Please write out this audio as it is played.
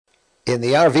In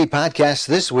the RV podcast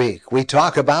this week, we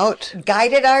talk about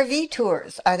guided RV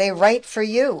tours. Are they right for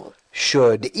you?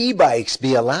 Should e-bikes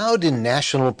be allowed in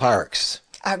national parks?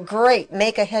 A great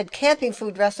make-ahead camping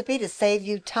food recipe to save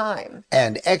you time.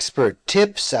 And expert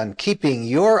tips on keeping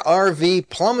your RV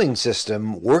plumbing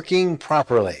system working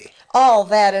properly. All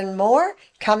that and more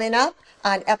coming up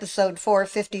on episode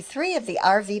 453 of the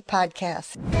RV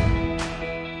podcast.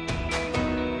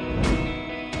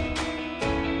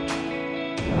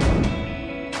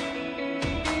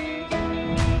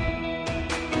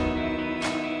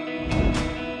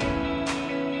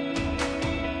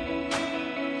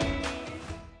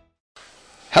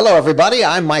 Hello, everybody.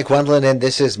 I'm Mike Wendland, and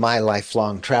this is my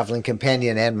lifelong traveling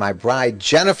companion and my bride,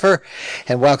 Jennifer.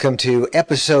 And welcome to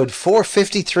episode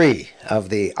 453 of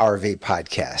the RV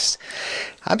podcast.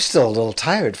 I'm still a little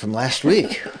tired from last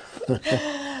week.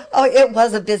 Oh, it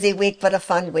was a busy week, but a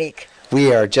fun week.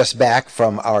 We are just back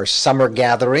from our summer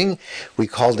gathering. We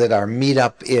called it our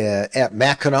meetup at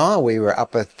Mackinac. We were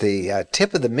up at the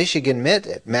tip of the Michigan Mitt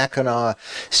at Mackinac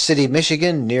City,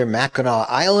 Michigan, near Mackinac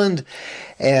Island.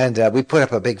 And we put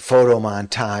up a big photo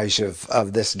montage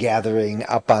of this gathering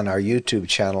up on our YouTube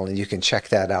channel, and you can check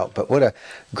that out. But what a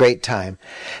great time.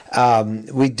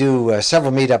 We do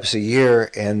several meetups a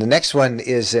year, and the next one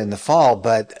is in the fall.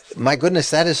 But my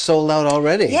goodness, that is sold out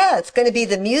already. Yeah, it's going to be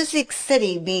the Music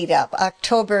City meetup,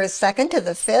 October 2nd to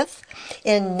the 5th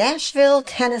in Nashville,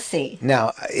 Tennessee.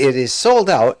 Now, it is sold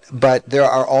out, but there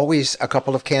are always a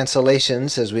couple of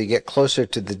cancellations as we get closer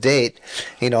to the date,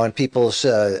 and people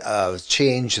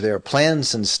change their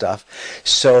plans and stuff.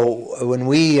 So when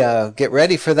we get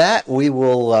ready for that, we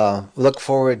will look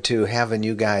forward to having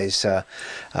you guys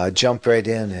jump right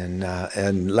in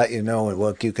and let you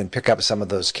know. You can pick up some of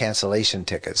those cancellation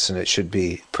tickets, and it should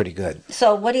be pretty good.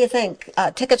 So what do you think?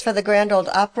 Tickets for the Grand Ole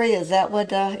Opry, is that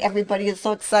what everybody is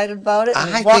so excited about it?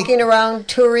 Walking around,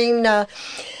 touring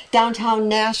downtown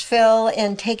Nashville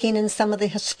and taking in some of the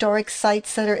historic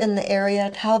sites that are in the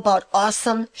area. How about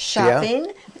awesome shopping?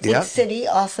 Yeah. Big city,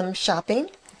 awesome shopping.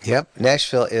 Yep,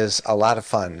 Nashville is a lot of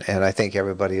fun, and I think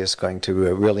everybody is going to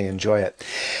really enjoy it.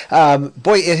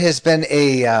 Boy, it has been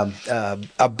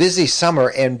a busy summer,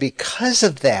 and because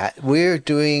of that, we're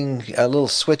doing a little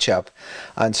switch up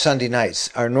on Sunday nights.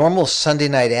 Our normal Sunday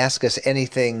night Ask Us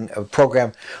Anything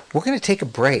program, we're going to take a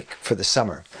break for the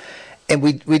summer. And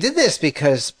we did this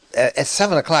because at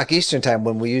 7 o'clock Eastern time,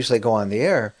 when we usually go on the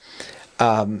air,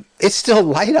 it's still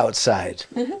light outside.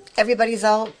 Mm-hmm. Everybody's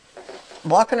out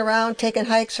walking around, taking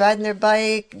hikes, riding their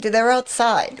bike. They're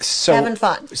outside, having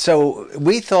fun. So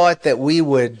we thought that we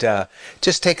would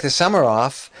just take the summer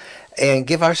off and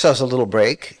give ourselves a little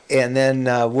break, and then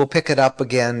we'll pick it up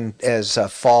again as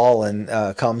fall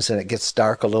comes and it gets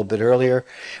dark a little bit earlier.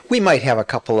 We might have a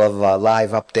couple of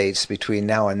live updates between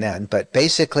now and then, but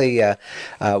basically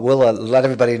we'll let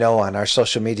everybody know on our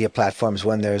social media platforms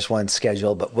when there's one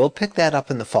scheduled, but we'll pick that up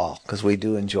in the fall because we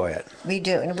do enjoy it. We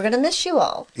do, and we're going to miss you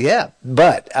all. Yeah,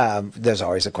 but there's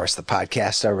always, of course, the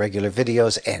podcast, our regular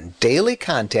videos, and daily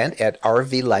content at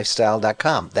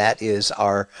rvlifestyle.com. That is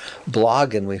our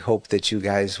blog, and we hope that you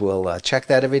guys will check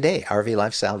that every day,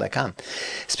 rvlifestyle.com.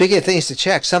 Speaking of things to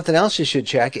check, something else you should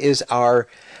check is our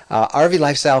RV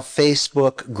Lifestyle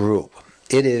Facebook group.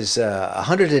 It is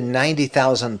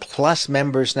 190,000 plus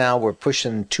members now. We're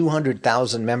pushing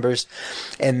 200,000 members.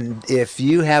 And if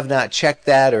you have not checked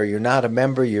that or you're not a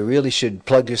member, you really should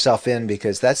plug yourself in,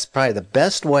 because that's probably the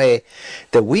best way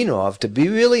that we know of to be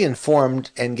really informed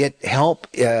and get help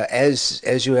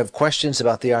as you have questions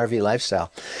about the RV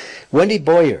lifestyle. Wendy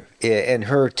Boyer and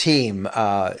her team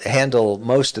handle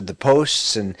most of the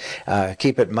posts and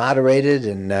keep it moderated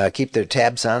and keep their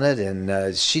tabs on it.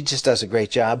 And she just does a great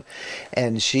job.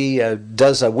 And she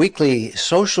does a weekly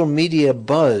social media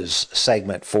buzz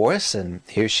segment for us. And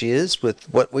here she is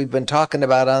with what we've been talking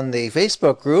about on the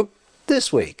Facebook group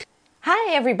this week.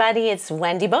 Hi, everybody. It's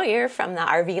Wendy Boyer from the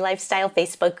RV Lifestyle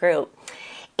Facebook group.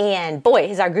 And boy,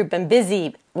 has our group been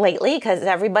busy lately because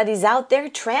everybody's out there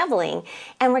traveling.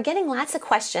 And we're getting lots of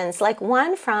questions, like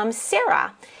one from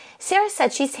Sarah. Sarah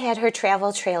said she's had her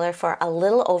travel trailer for a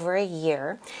little over a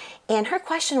year. And her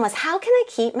question was, how can I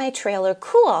keep my trailer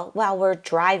cool while we're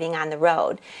driving on the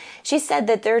road? She said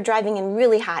that they're driving in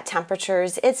really hot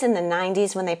temperatures. It's in the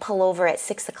 90s when they pull over at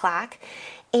 6 o'clock.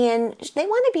 And they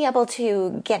want to be able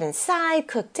to get inside,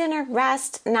 cook dinner,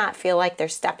 rest, not feel like they're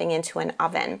stepping into an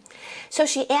oven. So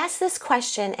she asked this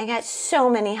question and got so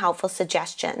many helpful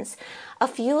suggestions. A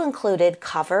few included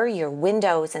cover your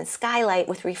windows and skylight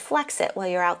with Reflexit while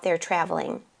you're out there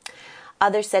traveling.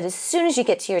 Others said as soon as you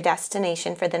get to your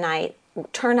destination for the night,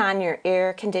 turn on your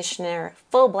air conditioner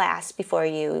full blast before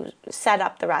you set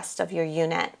up the rest of your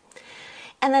unit.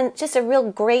 And then just a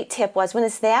real great tip was when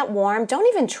it's that warm, don't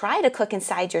even try to cook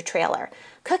inside your trailer.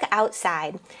 Cook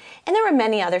outside. And there were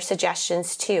many other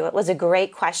suggestions too. It was a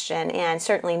great question, and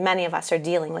certainly many of us are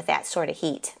dealing with that sort of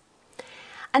heat.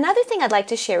 Another thing I'd like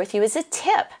to share with you is a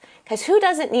tip, because who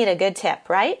doesn't need a good tip,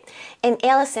 right? And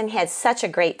Allison had such a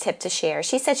great tip to share.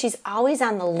 She said she's always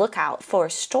on the lookout for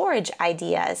storage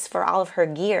ideas for all of her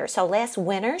gear. So last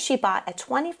winter, she bought a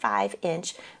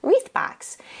 25-inch wreath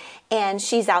box, and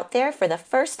she's out there for the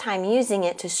first time using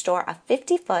it to store a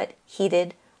 50-foot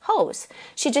heated hose.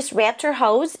 She just wrapped her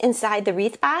hose inside the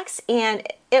wreath box, and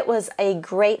it was a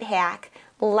great hack.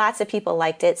 Lots of people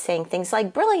liked it, saying things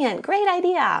like, brilliant, great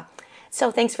idea. So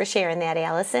thanks for sharing that,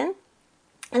 Allison.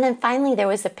 And then finally, there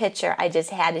was a picture I just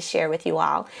had to share with you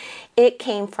all. It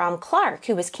came from Clark,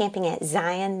 who was camping at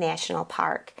Zion National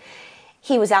Park.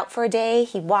 He was out for a day.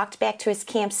 He walked back to his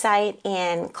campsite,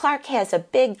 and Clark has a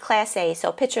big Class A.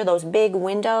 So picture those big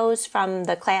windows from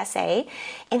the Class A.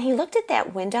 And he looked at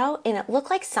that window, and it looked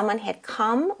like someone had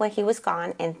come when he was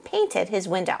gone and painted his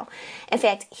window. In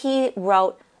fact, he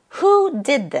wrote, "Who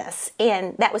did this?"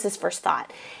 And that was his first thought.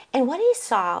 And what he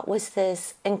saw was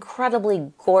this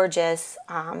incredibly gorgeous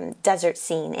desert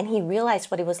scene. And he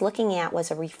realized what he was looking at was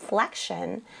a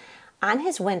reflection on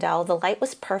his window. The light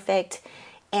was perfect,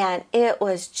 and it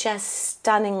was just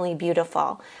stunningly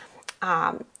beautiful.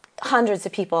 Hundreds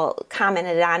of people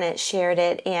commented on it, shared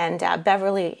it, and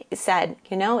Beverly said,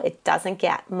 you know, it doesn't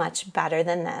get much better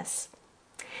than this.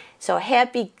 So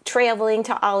happy traveling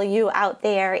to all of you out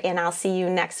there, and I'll see you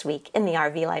next week in the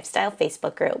RV Lifestyle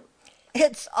Facebook group.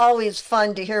 It's always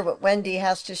fun to hear what Wendy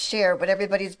has to share, but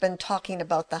everybody's been talking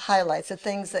about the highlights, the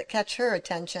things that catch her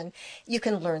attention. You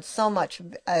can learn so much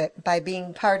by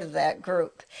being part of that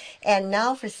group. And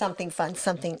now for something fun,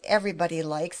 something everybody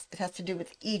likes. It has to do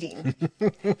with eating.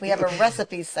 We have a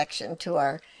recipes section to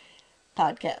our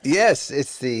podcast. Yes,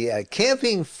 it's the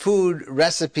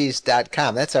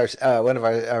campingfoodrecipes.com. That's our one of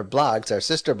our blogs, our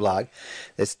sister blog.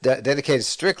 It's dedicated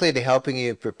strictly to helping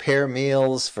you prepare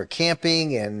meals for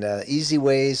camping and easy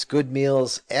ways, good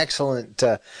meals, excellent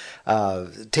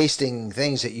tasting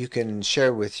things that you can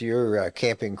share with your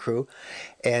camping crew.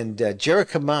 And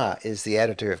Jerica Ma is the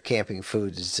editor of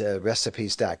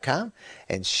campingfoodsrecipes.com,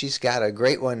 and she's got a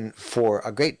great one for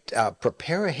a great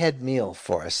prepare-ahead meal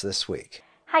for us this week.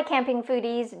 Hi camping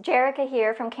foodies, Jerica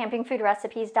here from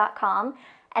campingfoodrecipes.com,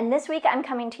 and this week I'm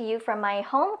coming to you from my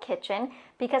home kitchen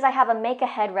because I have a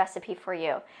make-ahead recipe for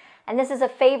you. And this is a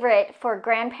favorite for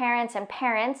grandparents and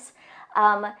parents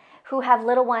who have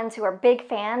little ones who are big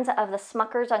fans of the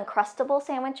Smucker's Uncrustable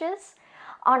sandwiches.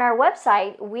 On our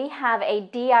website, we have a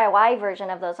DIY version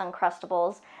of those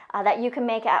Uncrustables that you can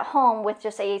make at home with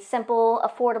just a simple,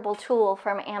 affordable tool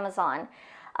from Amazon.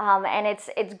 And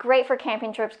it's great for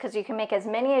camping trips because you can make as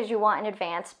many as you want in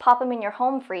advance, pop them in your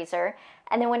home freezer,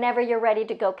 and then whenever you're ready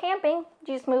to go camping,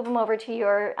 you just move them over to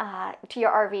your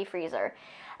RV freezer.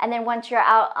 And then once you're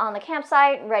out on the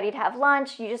campsite, ready to have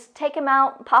lunch, you just take them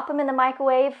out, pop them in the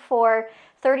microwave for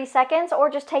 30 seconds, or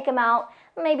just take them out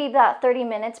maybe about 30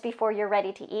 minutes before you're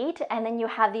ready to eat, and then you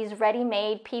have these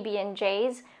ready-made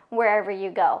PB&Js wherever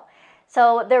you go.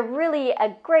 So they're really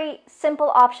a great,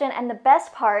 simple option, and the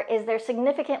best part is they're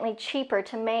significantly cheaper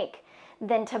to make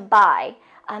than to buy.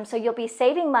 So you'll be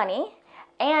saving money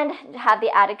and have the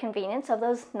added convenience of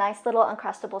those nice little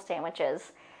Uncrustable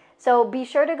sandwiches. So be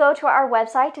sure to go to our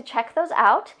website to check those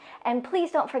out, and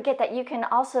please don't forget that you can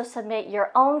also submit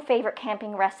your own favorite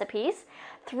camping recipes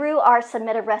through our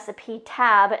Submit a Recipe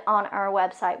tab on our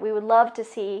website. We would love to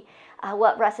see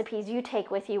what recipes you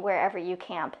take with you wherever you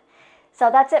camp. So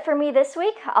that's it for me this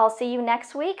week. I'll see you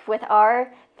next week with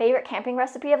our favorite camping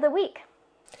recipe of the week.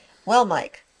 Well,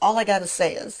 Mike, all I got to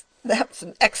say is that's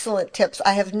some excellent tips.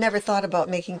 I have never thought about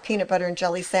making peanut butter and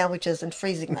jelly sandwiches and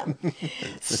freezing them.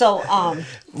 So,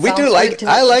 we do like.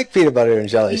 I like peanut butter and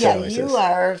jelly sandwiches. Yeah, you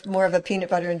are more of a peanut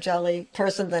butter and jelly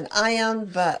person than I am,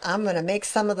 but I'm going to make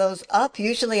some of those up.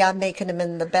 Usually, I'm making them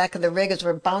in the back of the rig as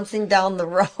we're bouncing down the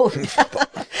road,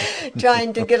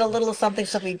 trying to get a little something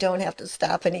so we don't have to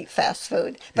stop and eat fast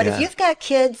food. But if you've got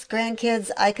kids, grandkids,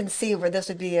 I can see where this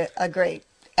would be a great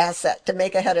asset to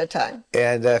make ahead of time.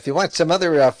 And if you want some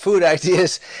other food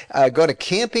ideas, go to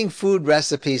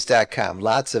campingfoodrecipes.com.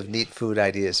 Lots of neat food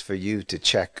ideas for you to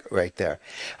check right there.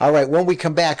 All right, when we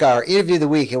come back, our interview of the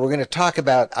week, and we're going to talk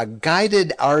about a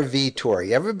guided RV tour.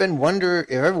 You ever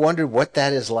wondered what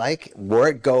that is like, where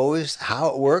it goes, how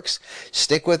it works?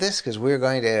 Stick with us because we're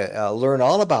going to learn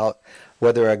all about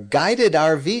whether a guided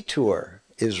RV tour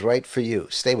is right for you.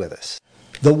 Stay with us.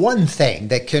 The one thing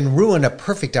that can ruin a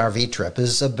perfect RV trip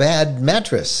is a bad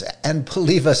mattress. And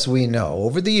believe us, we know.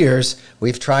 Over the years,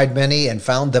 we've tried many and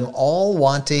found them all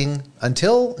wanting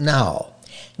until now.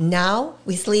 Now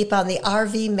we sleep on the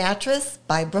RV mattress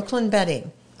by Brooklyn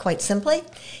Bedding. Quite simply,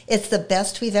 it's the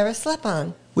best we've ever slept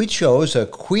on. We chose a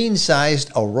queen-sized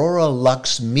Aurora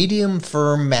Luxe medium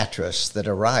firm mattress that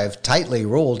arrived tightly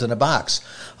rolled in a box.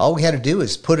 All we had to do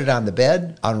is put it on the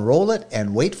bed, unroll it,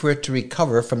 and wait for it to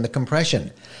recover from the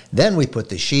compression. Then we put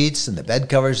the sheets and the bed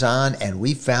covers on, and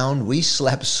we found we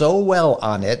slept so well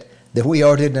on it that we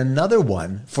ordered another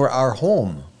one for our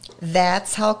home.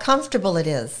 That's how comfortable it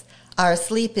is. Our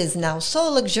sleep is now so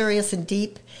luxurious and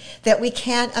deep that we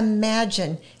can't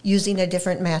imagine using a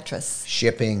different mattress.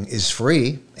 Shipping is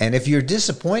free, and if you're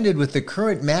disappointed with the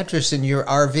current mattress in your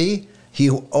RV,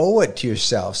 you owe it to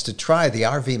yourselves to try the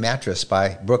RV mattress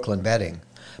by Brooklyn Bedding.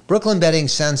 Brooklyn Bedding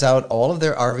sends out all of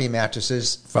their RV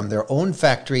mattresses from their own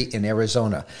factory in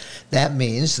Arizona. That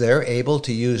means they're able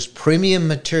to use premium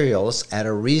materials at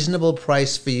a reasonable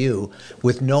price for you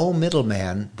with no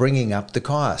middleman bringing up the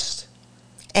cost.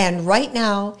 And right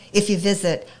now, if you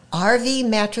visit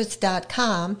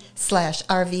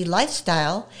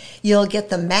rvmattress.com/rvlifestyle, you'll get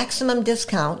the maximum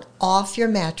discount off your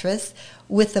mattress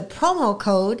with the promo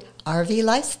code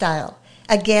RVLifestyle.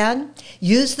 Again,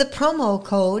 use the promo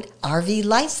code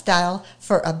RVLifestyle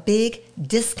for a big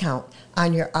discount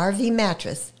on your RV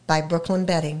mattress by Brooklyn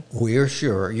Bedding. We're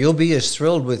sure you'll be as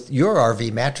thrilled with your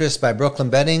RV mattress by Brooklyn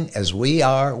Bedding as we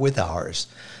are with ours.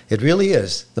 It really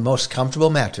is the most comfortable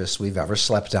mattress we've ever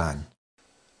slept on.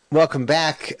 Welcome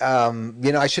back.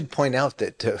 I should point out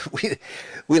that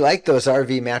we like those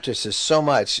RV mattresses so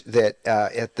much that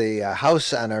at the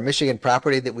house on our Michigan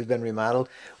property that we've been remodeled,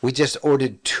 we just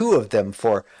ordered 2 of them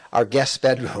for our guest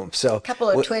bedroom. So a couple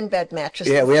of twin bed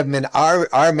mattresses. Yeah, we have them in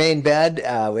our main bed.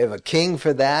 We have a king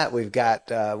for that. We've got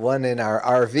one in our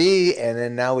RV, and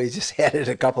then now we just added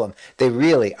a couple of them. They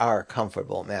really are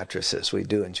comfortable mattresses. We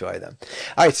do enjoy them.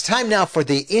 All right, it's time now for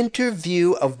the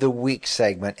Interview of the Week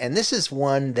segment, and this is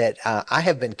one that I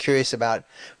have been curious about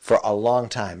for a long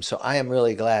time. So I am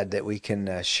really glad that we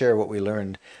can share what we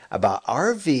learned about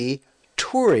RV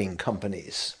touring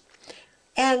companies.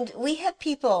 And we have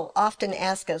people often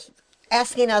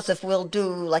asking us if we'll do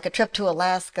like a trip to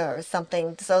Alaska or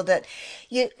something so that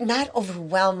you're not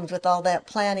overwhelmed with all that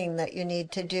planning that you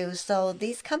need to do. So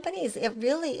these companies, it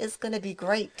really is going to be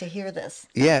great to hear this.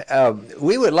 Yeah,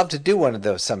 we would love to do one of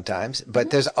those sometimes, but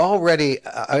there's already,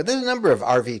 there's a number of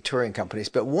RV touring companies,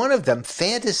 but one of them,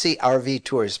 Fantasy RV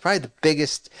Tours, is probably the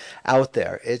biggest out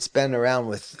there. It's been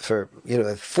around for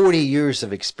 40 years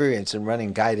of experience in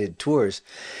running guided tours.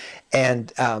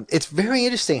 And it's very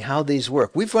interesting how these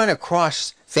work. We've run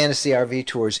across Fantasy RV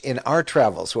Tours in our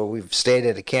travels where we've stayed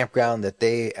at a campground that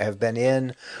they have been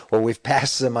in, or we've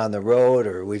passed them on the road,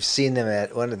 or we've seen them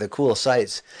at one of the cool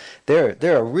sites. They're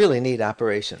a really neat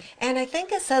operation. And I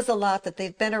think it says a lot that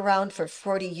they've been around for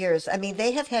 40 years. I mean,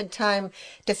 they have had time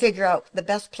to figure out the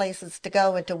best places to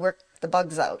go and to work the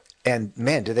bugs out. And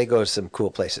man, do they go to some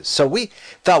cool places. So we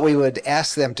thought we would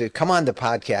ask them to come on the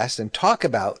podcast and talk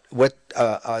about what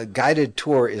a guided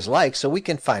tour is like so we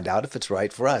can find out if it's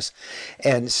right for us.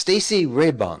 And Stacy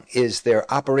Raybung is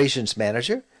their operations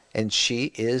manager, and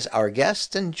she is our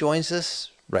guest and joins us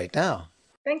right now.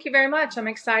 Thank you very much. I'm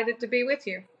excited to be with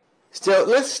you. So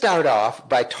let's start off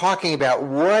by talking about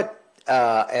what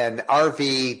an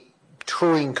RV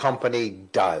touring company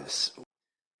does.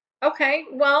 Okay,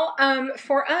 well,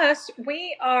 for us,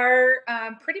 we are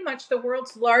pretty much the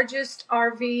world's largest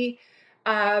RV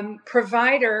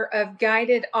provider of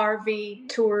guided RV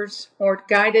tours or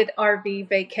guided RV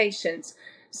vacations.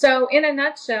 So in a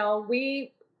nutshell,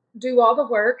 we do all the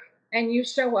work and you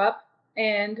show up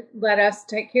and let us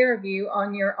take care of you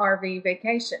on your RV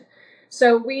vacation.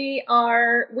 So we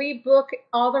book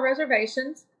all the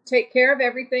reservations, take care of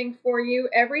everything for you.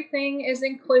 Everything is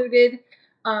included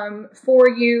for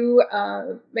you,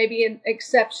 maybe an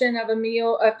exception of a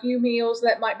few meals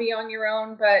that might be on your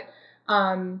own, but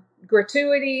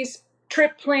gratuities,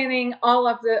 trip planning, all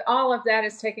of that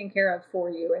is taken care of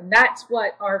for you. And that's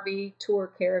what RV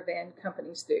tour caravan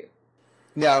companies do.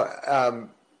 Now,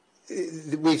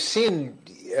 we've seen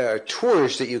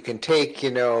tours that you can take,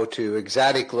 to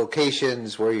exotic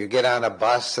locations where you get on a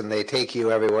bus and they take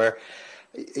you everywhere.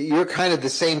 you're kind of the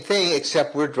same thing,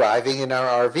 except we're driving in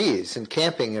our RVs and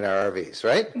camping in our RVs,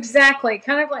 right? Exactly.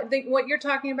 Kind of like what you're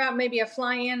talking about, maybe a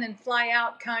fly in and fly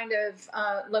out kind of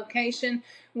location.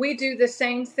 We do the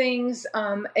same things,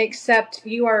 except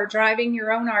you are driving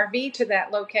your own RV to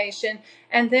that location.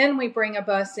 And then we bring a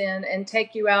bus in and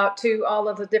take you out to all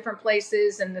of the different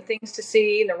places and the things to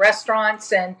see, the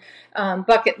restaurants and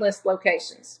bucket list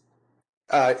locations.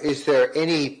 Is there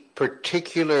any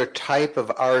particular type of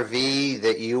RV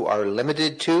that you are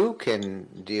limited to?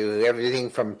 Do you have everything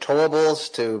from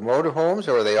towables to motorhomes,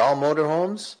 or are they all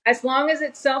motorhomes? As long as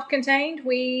it's self-contained,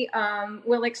 we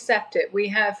will accept it. We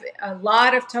have a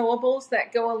lot of towables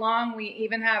that go along. We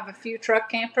even have a few truck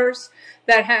campers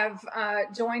that have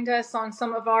joined us on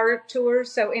some of our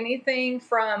tours. So anything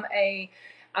from a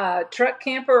truck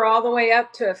camper all the way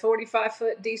up to a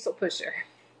 45-foot diesel pusher.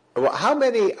 Well, how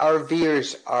many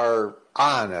RVers are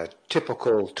on a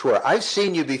typical tour? I've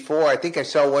seen you before. I think I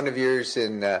saw one of yours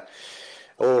in,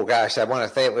 oh gosh, I want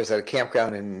to say it was at a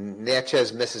campground in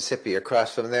Natchez, Mississippi,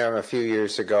 across from there a few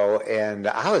years ago. And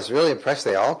I was really impressed.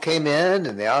 They all came in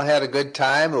and they all had a good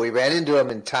time. And we ran into them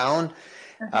in town.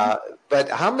 But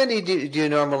how many do you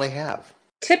normally have?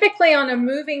 Typically on a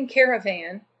moving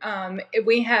caravan,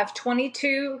 we have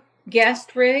 22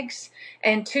 guest rigs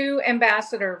and 2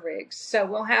 ambassador rigs. So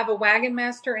we'll have a wagon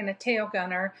master and a tail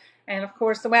gunner. And of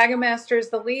course, the wagon master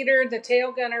is the leader. The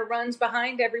tail gunner runs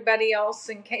behind everybody else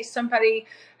in case somebody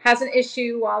has an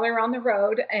issue while they're on the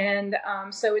road. And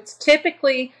so it's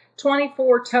typically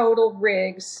 24 total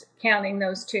rigs, counting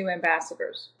those 2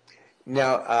 ambassadors.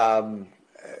 Now,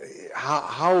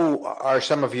 how are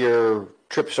some of your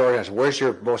trips organized? Where's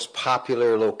your most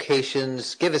popular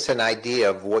locations? Give us an idea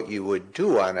of what you would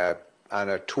do on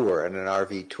a tour, on an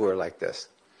RV tour like this.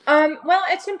 Well,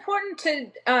 it's important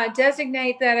to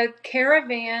designate that a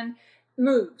caravan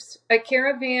moves. A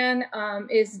caravan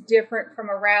is different from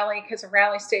a rally because a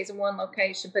rally stays in one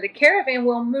location, but a caravan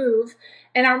will move.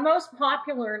 And our most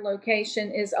popular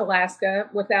location is Alaska,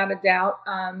 without a doubt.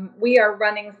 We are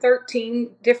running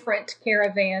 13 different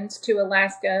caravans to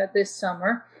Alaska this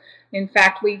summer. In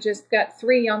fact, we just got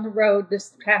 3 on the road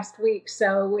this past week.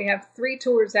 So we have 3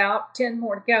 tours out, 10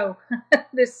 more to go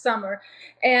this summer.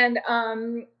 And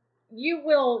you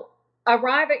will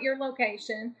arrive at your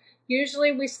location.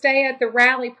 Usually we stay at the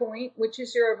rally point, which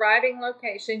is your arriving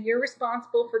location. You're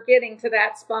responsible for getting to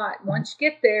that spot. Once you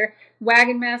get there,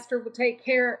 Wagon Master will take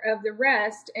care of the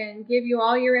rest and give you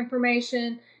all your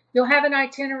information. You'll have an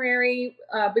itinerary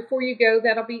before you go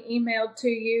that'll be emailed to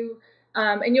you.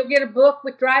 And you'll get a book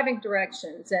with driving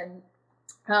directions. And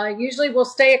usually we'll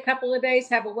stay a couple of days,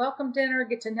 have a welcome dinner,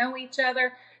 get to know each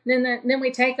other. Then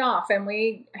we take off and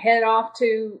we head off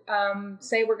to,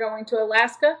 say we're going to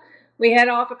Alaska. We head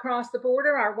off across the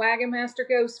border. Our wagon master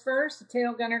goes first, the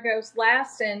tail gunner goes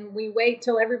last, and we wait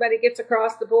till everybody gets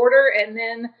across the border and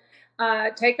then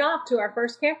take off to our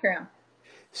first campground.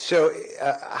 So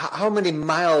how many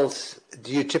miles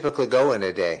do you typically go in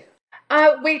a day?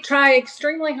 We try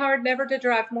extremely hard never to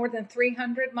drive more than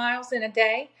 300 miles in a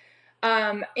day.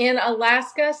 In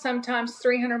Alaska, sometimes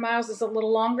 300 miles is a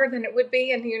little longer than it would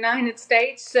be in the United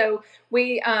States. So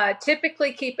we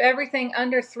typically keep everything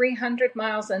under 300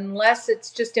 miles unless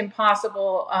it's just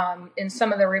impossible in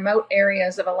some of the remote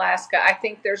areas of Alaska. I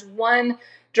think there's one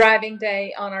driving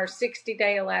day on our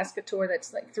 60-day Alaska tour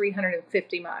that's like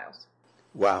 350 miles.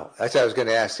 Wow. That's what I was going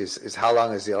to ask is how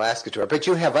long is the Alaska tour? But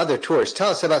you have other tours. Tell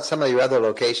us about some of your other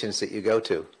locations that you go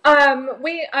to.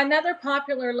 Another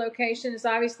popular location is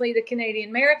obviously the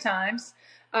Canadian Maritimes.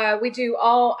 We do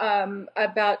all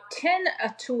about 10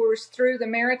 tours through the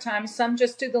Maritimes. Some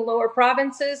just do the lower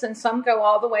provinces and some go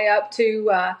all the way up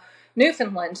to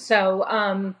Newfoundland.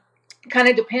 So kind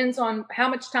of depends on how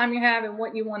much time you have and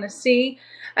what you want to see.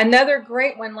 Another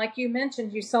great one, like you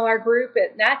mentioned, you saw our group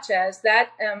at Natchez. That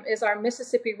is our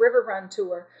Mississippi River Run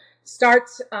tour.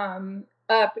 Starts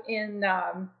up in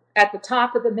at the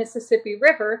top of the Mississippi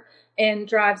River and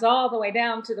drives all the way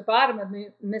down to the bottom of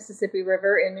the Mississippi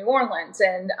River in New Orleans.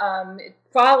 And it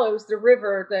follows the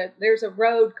river. There's a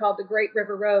road called the Great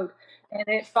River Road. And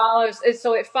it follows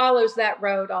that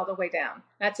road all the way down.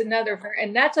 That's a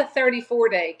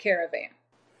 34-day caravan.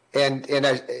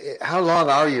 And how long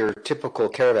are your typical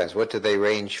caravans? What do they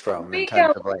range from in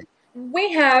terms of length?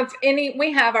 We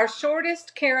have our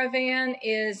shortest caravan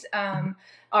is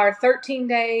our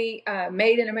 13-day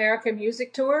Made in America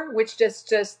music tour, which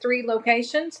does 3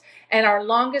 locations, and our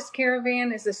longest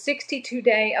caravan is a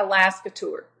 62-day Alaska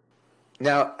tour.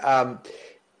 Now,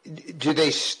 do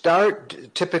they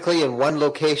start typically in one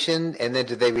location and then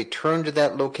do they return to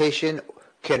that location?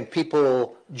 Can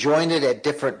people join it at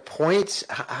different points?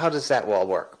 How does that all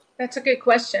work? That's a good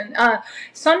question.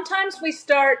 Sometimes we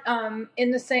start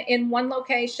in one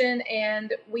location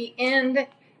and we end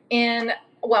in,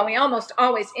 well, we almost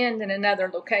always end in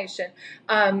another location.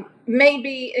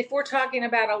 Maybe if we're talking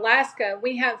about Alaska,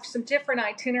 we have some different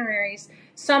itineraries,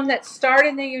 some that start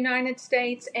in the United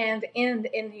States and end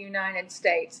in the United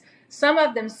States. Some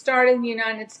of them start in the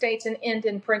United States and end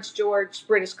in Prince George,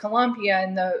 British Columbia,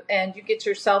 and you get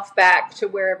yourself back to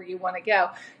wherever you want to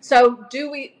go. So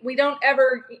we don't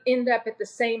ever end up at the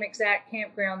same exact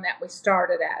campground that we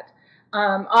started at.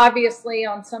 Obviously,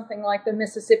 on something like the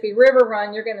Mississippi River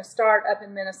Run, you're going to start up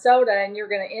in Minnesota and you're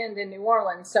going to end in New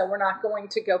Orleans. So we're not going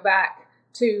to go back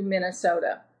to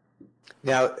Minnesota.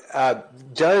 Now,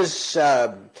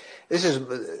 this is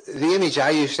the image I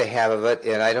used to have of it,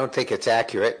 and I don't think it's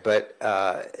accurate, but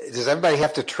does everybody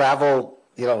have to travel,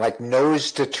 like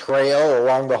nose to trail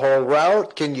along the whole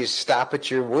route? Can you stop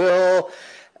at your will?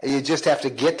 You just have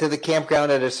to get to the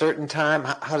campground at a certain time?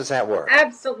 How does that work?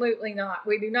 Absolutely not.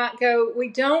 We do not go. We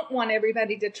don't want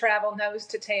everybody to travel nose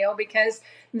to tail, because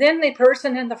then the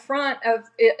person in the front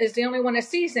is the only one that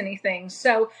sees anything.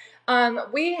 So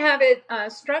we have it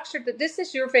structured that this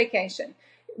is your vacation.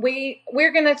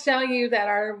 We're going to tell you that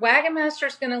our wagon master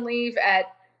is going to leave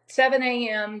at 7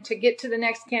 a.m. to get to the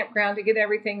next campground to get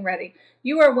everything ready.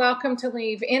 You are welcome to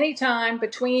leave anytime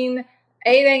between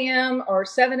 8 a.m. or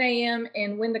 7 a.m.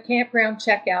 and when the campground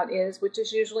checkout is, which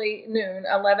is usually noon,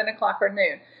 11 o'clock or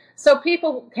noon. So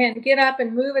people can get up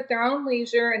and move at their own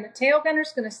leisure, and the tail gunner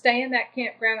is going to stay in that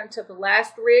campground until the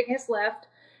last rig has left.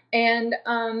 And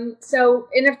and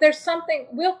if there's something,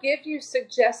 we'll give you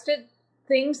suggested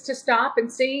things to stop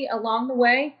and see along the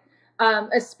way,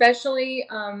 especially,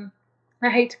 I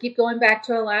hate to keep going back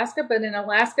to Alaska, but in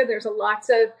Alaska, there's lots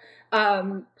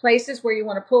of places where you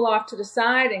want to pull off to the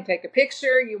side and take a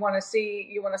picture. You want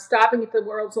to stop and get the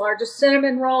world's largest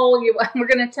cinnamon roll. We're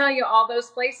going to tell you all those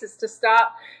places to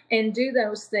stop and do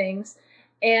those things.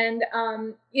 And,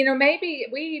 maybe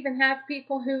we even have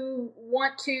people who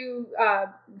want to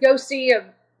go see a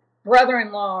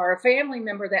brother-in-law or a family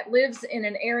member that lives in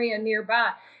an area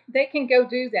nearby. They can go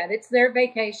do that. It's their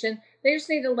vacation. They just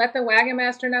need to let the wagon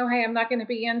master know, hey, I'm not going to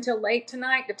be in till late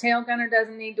tonight. The tail gunner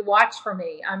doesn't need to watch for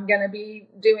me. I'm going to be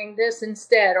doing this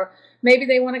instead. Or maybe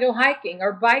they want to go hiking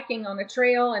or biking on a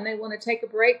trail and they want to take a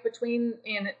break between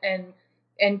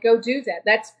and go do that.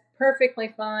 That's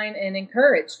perfectly fine and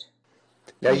encouraged.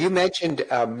 Now, you mentioned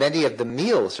many of the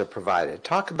meals are provided.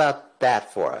 Talk about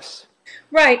that for us.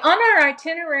 Right. On our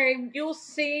itinerary, you'll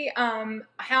see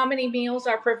how many meals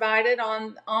are provided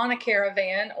on a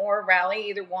caravan or rally,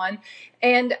 either one.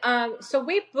 And so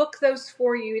we book those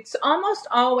for you. It's almost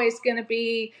always going to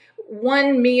be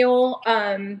one meal,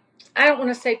 I don't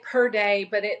want to say per day,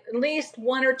 but at least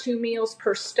 1 or 2 meals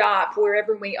per stop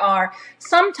wherever we are.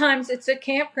 Sometimes it's a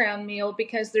campground meal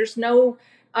because there's no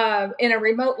in a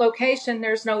remote location,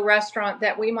 there's no restaurant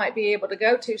that we might be able to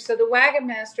go to. So the wagon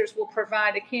masters will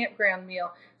provide a campground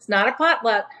meal. It's not a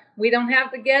potluck. We don't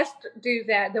have the guests do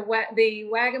that. The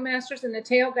wagon masters and the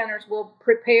tail gunners will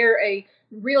prepare a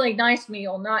really nice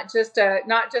meal, not just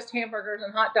hamburgers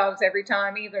and hot dogs every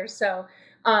time either. So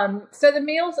the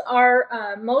meals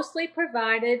are mostly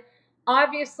provided.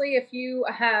 Obviously, if you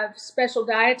have special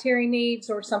dietary needs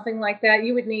or something like that,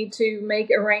 you would need to make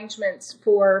arrangements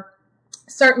for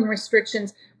certain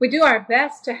restrictions. We do our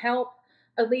best to help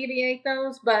alleviate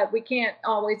those, but we can't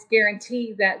always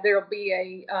guarantee that there'll be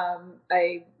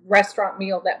a restaurant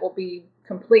meal that will be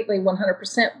completely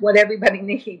 100% what everybody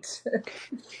needs.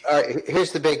 All right,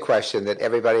 here's the big question that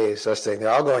everybody is listening. They're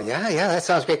all going, yeah, that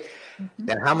sounds great. Mm-hmm.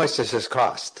 And how much does this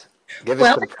cost? Give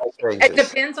us some price ranges. It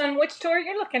depends on which tour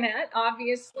you're looking at,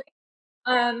 obviously.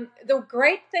 The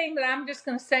great thing that I'm just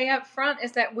going to say up front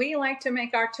is that we like to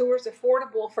make our tours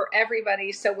affordable for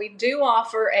everybody. So we do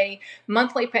offer a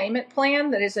monthly payment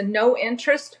plan that is a no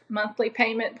interest monthly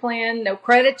payment plan, no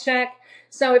credit check.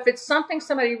 So if it's something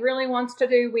somebody really wants to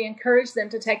do, we encourage them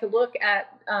to take a look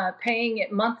at paying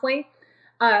it monthly.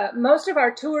 Most of our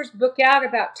tours book out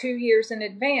about 2 years in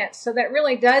advance. So that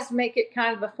really does make it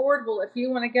kind of affordable. If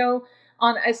you want to go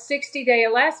on a 60-day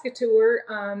Alaska tour,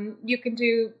 you can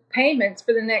do payments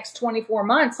for the next 24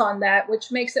 months on that, which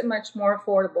makes it much more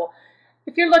affordable.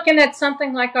 If you're looking at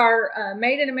something like our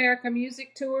Made in America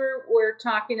music tour, we're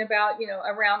talking about,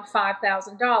 around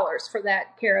 $5,000 for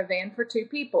that caravan for 2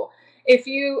 people. If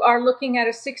you are looking at a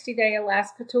 60-day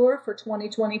Alaska tour for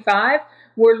 2025,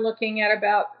 we're looking at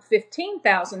about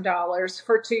 $15,000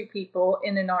 for 2 people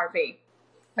in an RV.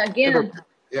 Again,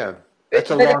 yeah. That's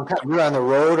a but long time. You're on the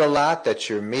road a lot. That's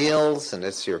your meals and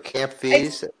it's your camp It's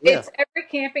fees. Yeah. it's every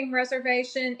camping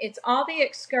reservation. It's all the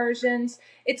excursions.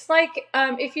 It's like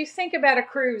if you think about a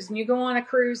cruise and you go on a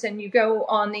cruise and you go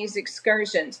on these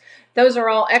excursions, those are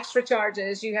all extra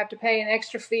charges. You have to pay an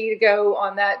extra fee to go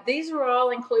on that. These are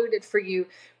all included for you.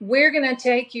 We're going to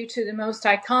take you to the most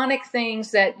iconic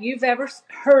things that you've ever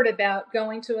heard about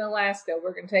going to Alaska.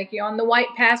 We're going to take you on the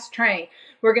White Pass train.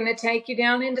 We're going to take you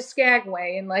down into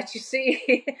Skagway and let you see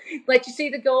let you see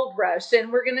the gold rush.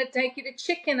 And we're going to take you to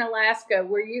Chicken, Alaska,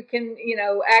 where you can,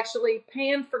 actually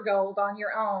pan for gold on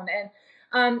your own. And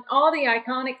all the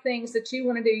iconic things that you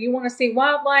want to do. You want to see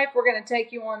wildlife, we're going to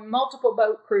take you on multiple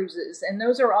boat cruises, and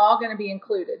those are all going to be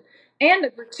included. And the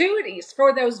gratuities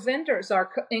for those vendors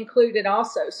are included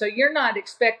also. So you're not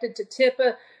expected to tip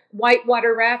a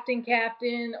whitewater rafting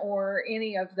captain or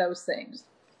any of those things.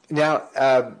 Now,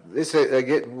 this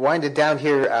get winded down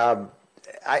here.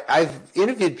 I've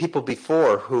interviewed people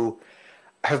before who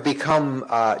have become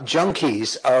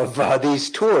junkies of these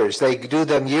tours. They do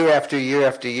them year after year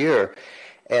after year,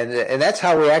 and that's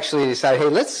how we actually decided. Hey,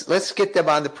 let's get them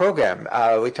on the program.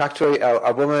 We talked to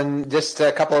a woman just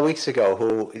a couple of weeks ago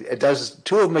who does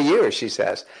 2 of them a year. She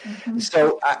says. Mm-hmm.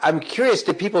 So I'm curious.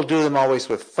 Do people do them always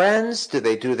with friends? Do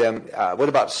they do them? What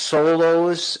about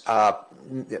solos? I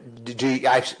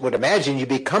would imagine you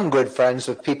become good friends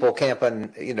with people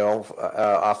camping,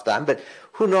 off time. But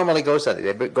who normally goes on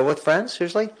it? They go with friends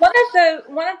usually.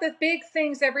 One of the big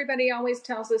things everybody always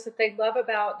tells us that they love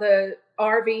about the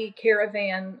RV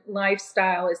caravan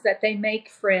lifestyle is that they make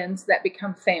friends that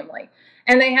become family.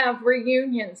 And they have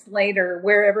reunions later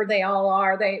wherever they all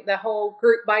are. The whole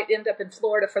group might end up in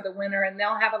Florida for the winter, and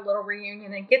they'll have a little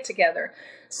reunion and get together.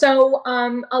 So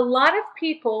a lot of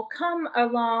people come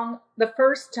along the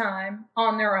first time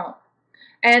on their own.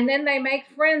 And then they make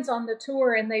friends on the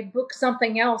tour and they book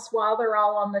something else while they're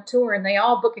all on the tour, and they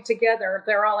all book it together.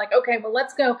 They're all like, okay, well,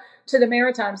 let's go to the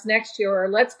Maritimes next year, or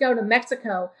let's go to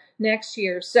Mexico next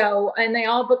year. So, and they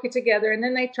all book it together, and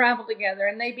then they travel together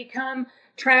and they become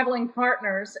traveling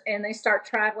partners and they start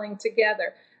traveling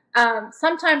together.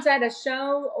 Sometimes at a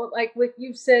show, or like what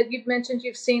you've mentioned,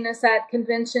 you've seen us at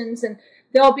conventions, and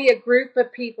there'll be a group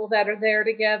of people that are there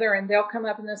together, and they'll come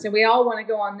up and they'll say, we all want to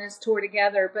go on this tour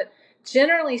together. But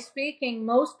generally speaking,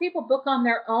 most people book on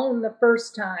their own the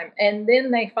first time, and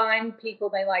then they find people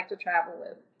they like to travel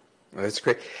with. Well, that's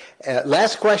great.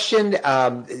 Last question.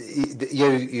 A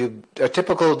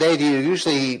typical day,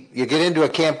 you get into a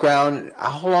campground?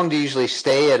 How long do you usually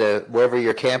stay at wherever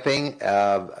you're camping?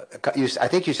 I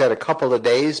think you said a couple of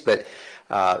days, but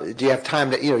do you have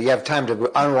time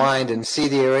to unwind and see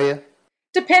the area?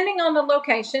 Depending on the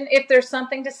location, if there's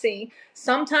something to see.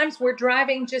 Sometimes we're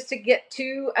driving just to get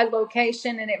to a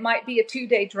location, and it might be a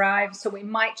 2-day drive. So we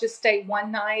might just stay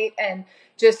one night and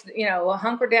just,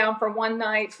 hunker down for one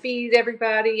night, feed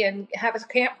everybody and have a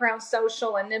campground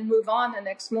social, and then move on the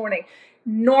next morning.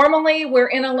 Normally we're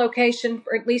in a location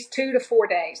for at least 2 to 4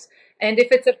 days. And if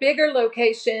it's a bigger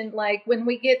location, like when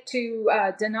we get to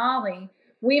Denali,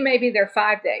 we may be there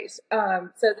 5 days, so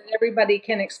that everybody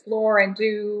can explore and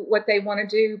do what they want to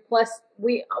do. Plus,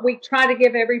 we try to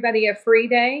give everybody a free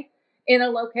day in a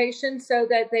location so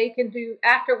that they can do,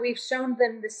 after we've shown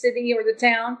them the city or the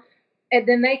town, and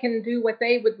then they can do what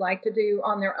they would like to do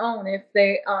on their own. If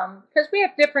they, because we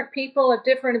have different people of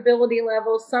different ability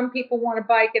levels. Some people want to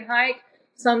bike and hike.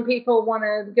 Some people want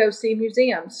to go see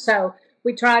museums. So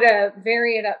we try to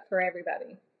vary it up for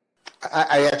everybody.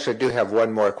 I actually do have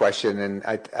one more question, and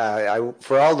I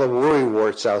for all the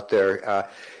worrywarts out there,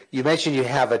 you mentioned you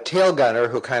have a tail gunner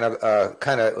who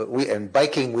in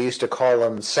biking we used to call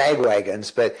them sag wagons,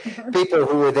 but people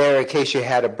who were there in case you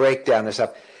had a breakdown and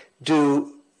stuff.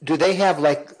 Do they have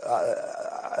like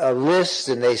a list,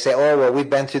 and they say, oh well, we've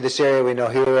been through this area, we know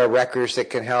here are wreckers that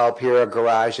can help, here are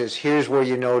garages, here's where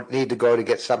need to go to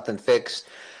get something fixed?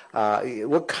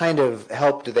 What kind of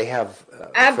help do they have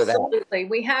for that? Absolutely.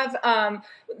 We have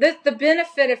the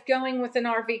benefit of going with an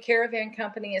RV caravan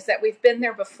company is that we've been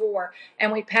there before,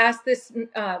 and we passed this.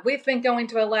 We've been going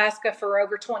to Alaska for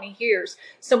over 20 years.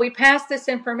 So we pass this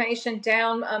information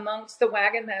down amongst the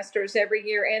wagon masters every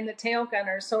year and the tail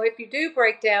gunners. So if you do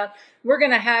break down, we're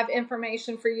going to have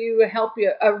information for you to help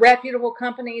you, a reputable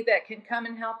company that can come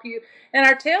and help you. And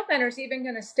our tail gunners even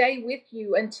going to stay with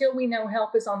you until we know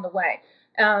help is on the way.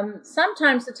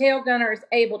 Sometimes the tail gunner is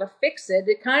able to fix it.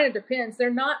 It kind of depends.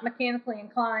 They're not mechanically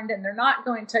inclined, and they're not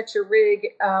going to touch your rig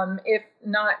if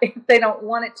they don't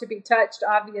want it to be touched,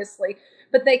 obviously.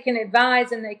 But they can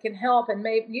advise and they can help, and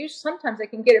sometimes they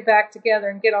can get it back together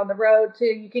and get on the road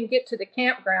till you can get to the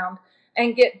campground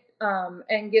and get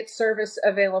and get service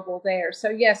available there. So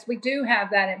yes, we do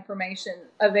have that information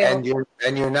available.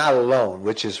 And you're not alone,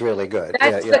 which is really good.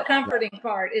 That's the comforting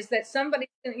part, is that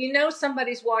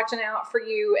somebody's watching out for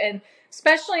you. And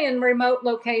especially in remote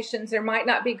locations, there might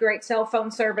not be great cell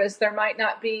phone service. There might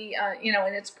not be,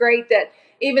 and it's great that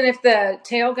even if the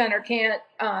tail gunner can't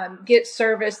get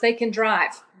service, they can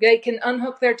drive. They can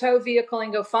unhook their tow vehicle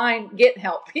and go get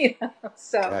help.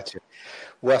 So. Gotcha.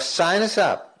 Well, sign us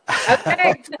up.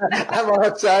 Okay. I'm all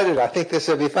excited. I think this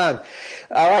will be fun.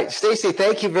 All right, Stacy,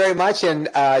 thank you very much. And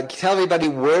tell everybody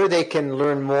where they can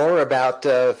learn more about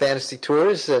Fantasy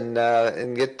Tours and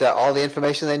get all the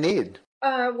information they need.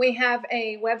 We have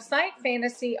a website,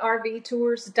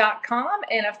 fantasyrvtours.com.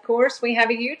 And of course, we have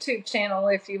a YouTube channel.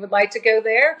 If you would like to go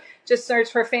there, just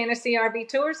search for Fantasy RV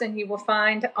Tours and you will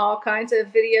find all kinds of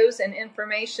videos and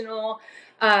informational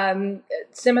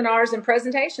seminars and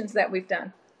presentations that we've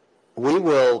done. We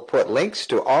will put links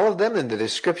to all of them in the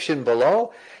description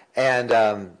below.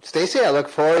 And Stacy, I look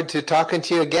forward to talking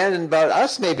to you again about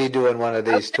us maybe doing one of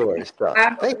these tours. So,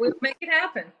 we'll make it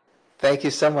happen. Thank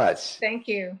you so much. Thank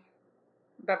you.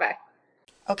 Bye-bye.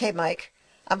 Okay, Mike,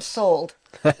 I'm sold.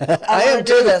 I want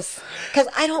to do this because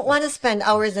I don't want to spend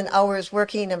hours and hours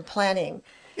working and planning.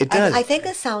 It does. I think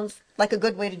this sounds like a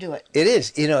good way to do it. It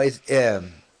is.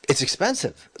 It's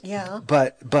expensive. Yeah.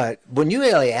 But when you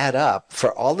really add up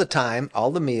for all the time, all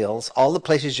the meals, all the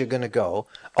places you're going to go,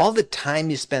 all the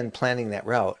time you spend planning that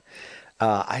route,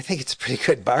 I think it's a pretty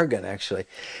good bargain, actually.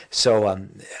 So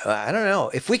I don't know.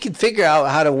 If we can figure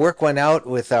out how to work one out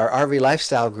with our RV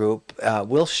Lifestyle group,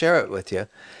 we'll share it with you.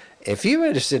 If you're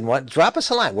interested in one, drop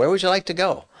us a line. Where would you like to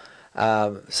go?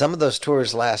 Some of those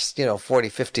tours last, 40,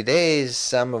 50 days.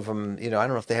 Some of them, I don't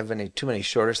know if they have too many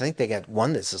shorters. I think they got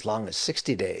one that's as long as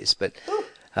 60 days. But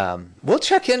we'll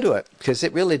check into it because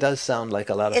it really does sound like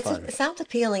a lot of fun. It sounds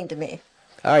appealing to me.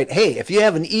 All right. Hey, if you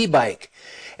have an e-bike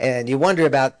and you wonder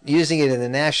about using it in the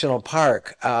national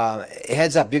park,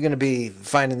 heads up, you're going to be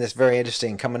finding this very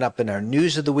interesting coming up in our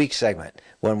News of the Week segment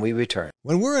when we return.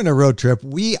 When we're on a road trip,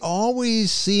 we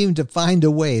always seem to find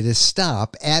a way to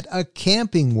stop at a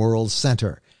Camping World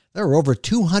center. There are over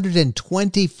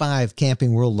 225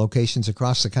 Camping World locations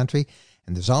across the country,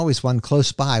 and there's always one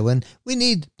close by when we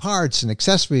need parts and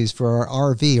accessories for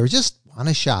our RV or just want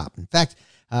to shop. In fact,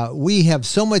 we have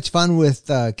so much fun with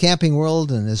Camping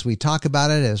World, and as we talk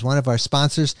about it as one of our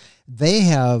sponsors, they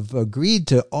have agreed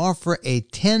to offer a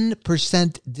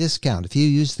 10% discount if you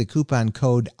use the coupon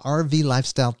code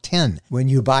RVLifestyle10 when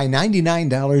you buy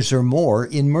 $99 or more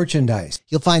in merchandise.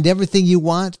 You'll find everything you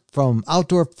want from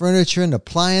outdoor furniture and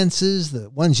appliances, the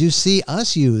ones you see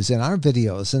us use in our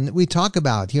videos and we talk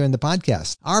about here in the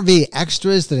podcast. RV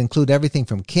extras that include everything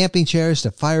from camping chairs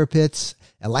to fire pits,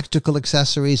 electrical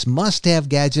accessories, must-have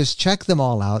gadgets. Check them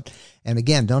all out. And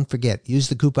again, don't forget, use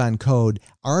the coupon code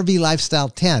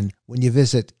RVLifestyle10 when you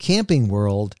visit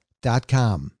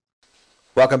campingworld.com.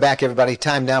 Welcome back, everybody.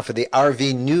 Time now for the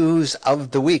RV News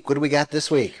of the Week. What do we got this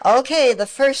week? Okay, the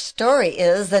first story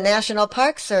is the National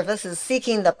Park Service is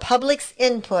seeking the public's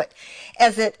input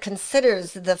as it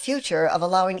considers the future of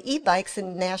allowing e-bikes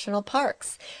in national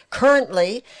parks.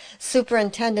 Currently,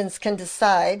 superintendents can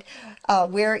decide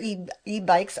where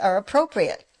e-bikes are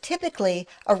appropriate, typically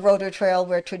a rotor trail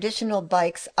where traditional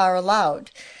bikes are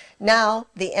allowed. Now,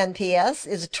 the NPS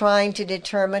is trying to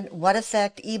determine what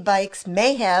effect e-bikes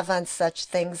may have on such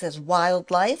things as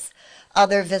wildlife,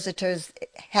 other visitors'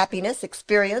 happiness,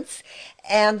 experience,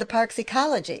 and the park's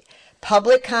ecology.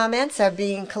 Public comments are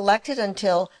being collected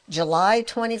until July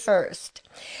 21st.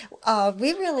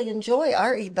 We really enjoy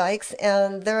our e-bikes,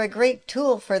 and they're a great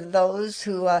tool for those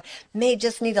who may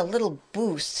just need a little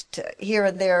boost here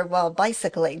and there while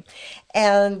bicycling.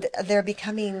 And they're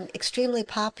becoming extremely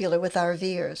popular with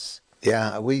RVers.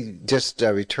 Yeah, we just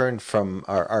returned from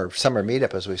our summer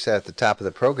meetup, as we said at the top of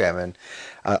the program, and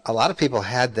a lot of people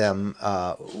had them,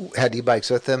 had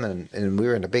e-bikes with them, and we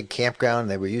were in a big campground,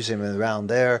 and they were using them around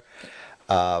there.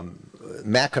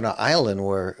 Mackinac Island,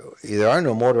 where there are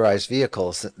no motorized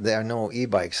vehicles, there are no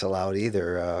e-bikes allowed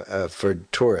either for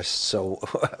tourists. So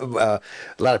a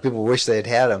lot of people wish they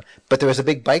had them. But there was a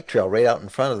big bike trail right out in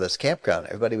front of this campground.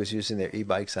 Everybody was using their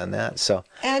e-bikes on that. So.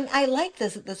 And I like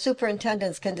this. The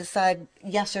superintendents can decide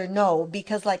yes or no,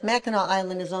 because like Mackinac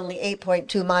Island is only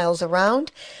 8.2 miles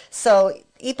around. So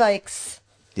e-bikes,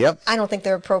 yep, I don't think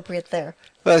they're appropriate there.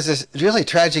 Well, there's this really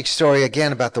tragic story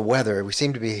again about the weather. We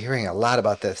seem to be hearing a lot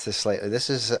about this lately. This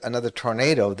is another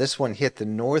tornado. This one hit the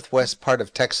northwest part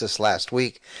of Texas last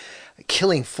week,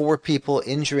 killing 4 people,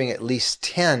 injuring at least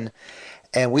 10.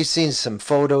 And we've seen some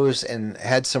photos and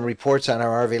had some reports on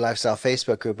our RV Lifestyle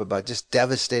Facebook group about just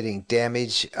devastating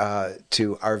damage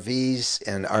to RVs,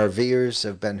 and RVers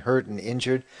have been hurt and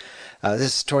injured.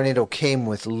 This tornado came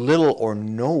with little or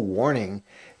no warning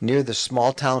near the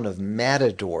small town of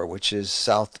Matador, which is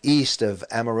southeast of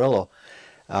Amarillo.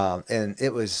 And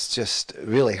it was just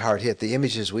really hard hit. The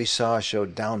images we saw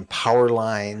showed down power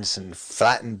lines and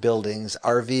flattened buildings,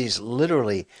 RVs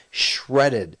literally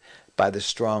shredded by the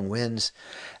strong winds.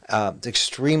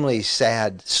 Extremely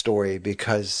sad story,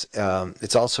 because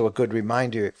it's also a good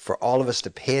reminder for all of us to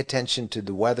pay attention to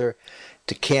the weather,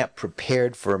 to camp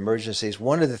prepared for emergencies.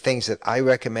 One of the things that I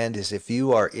recommend is, if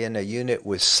you are in a unit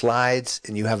with slides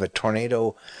and you have a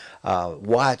tornado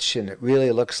watch and it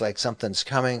really looks like something's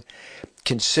coming,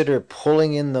 consider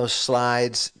pulling in those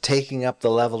slides, taking up the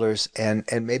levelers, and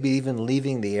maybe even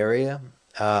leaving the area.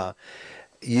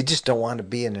 You just don't want to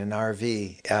be in an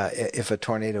RV if a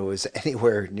tornado is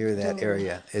anywhere near that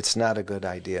area. It's not a good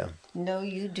idea. No,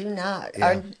 you do not.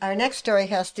 Yeah. Our next story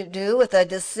has to do with a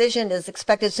decision is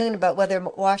expected soon about whether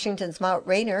Washington's Mount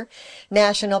Rainier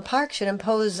National Park should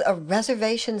impose a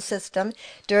reservation system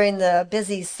during the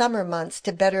busy summer months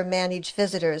to better manage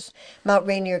visitors. Mount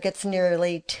Rainier gets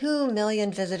nearly 2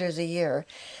 million visitors a year,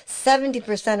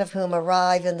 70% of whom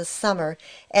arrive in the summer,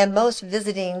 and most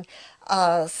visiting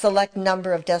a select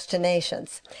number of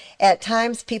destinations. At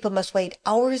times, people must wait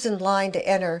hours in line to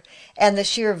enter, and the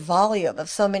sheer volume of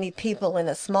so many people in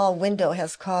a small window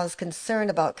has caused concern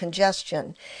about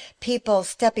congestion, people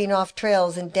stepping off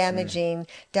trails and damaging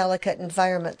delicate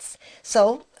environments.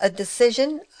 So, a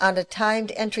decision on a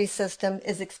timed entry system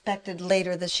is expected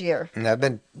later this year. And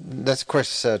that's of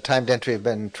course timed entry have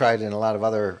been tried in a lot of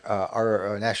other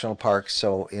our national parks.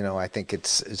 So I think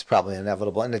it's probably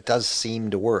inevitable, and it does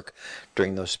seem to work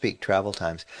during those peak travel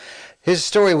times. Here's a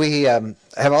story we have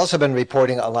also been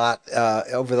reporting a lot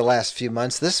over the last few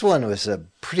months. This one was a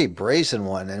pretty brazen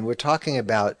one, and we're talking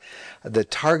about the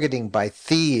targeting by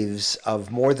thieves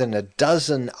of more than a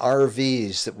dozen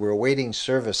RVs that were awaiting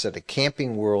service at a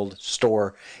Camping World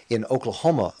store in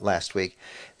Oklahoma last week.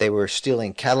 They were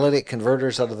stealing catalytic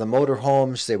converters out of the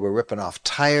motorhomes. They were ripping off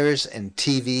tires and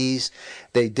TVs.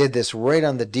 They did this right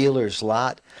on the dealer's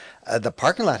lot. The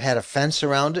parking lot had a fence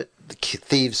around it. The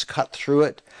thieves cut through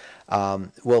it.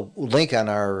 We'll link on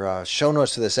our show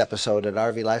notes to this episode at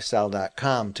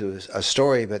rvlifestyle.com to a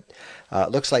story, but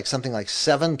it looks like something like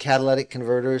 7 catalytic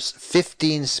converters,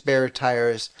 15 spare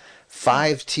tires,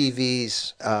 5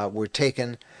 TVs were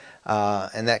taken,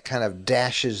 and that kind of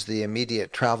dashes the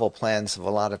immediate travel plans of a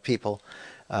lot of people.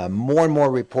 More and more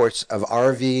reports of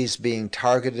RVs being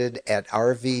targeted at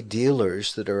RV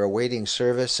dealers that are awaiting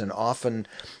service, and often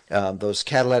those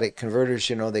catalytic converters,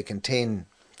 they contain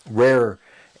rare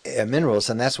minerals,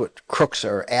 and that's what crooks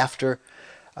are after.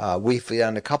 We've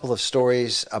done a couple of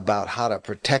stories about how to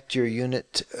protect your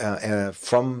unit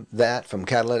from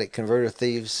catalytic converter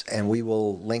thieves, and we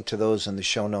will link to those in the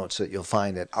show notes that you'll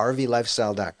find at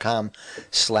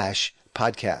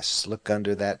rvlifestyle.com/podcasts. Look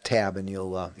under that tab, and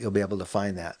you'll be able to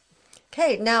find that.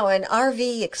 Okay, now an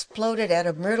RV exploded at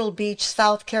a Myrtle Beach,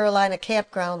 South Carolina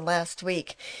campground last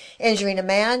week, injuring a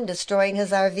man, destroying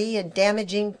his RV, and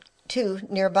damaging 2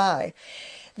 nearby.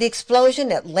 The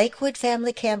explosion at Lakewood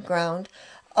Family Campground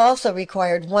also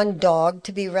required 1 dog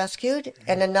to be rescued,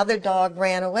 and another dog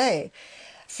ran away,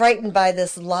 frightened by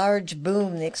this large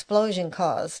boom the explosion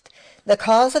caused. The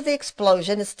cause of the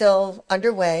explosion is still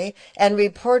underway, and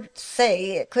reports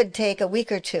say it could take a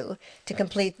week or 2 to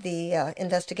complete the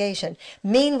investigation.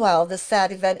 Meanwhile, this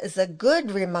sad event is a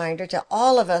good reminder to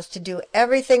all of us to do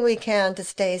everything we can to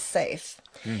stay safe.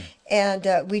 And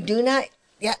we do not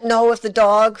yet know if the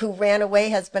dog who ran away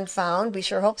has been found. We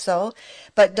sure hope so.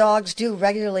 But dogs do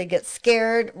regularly get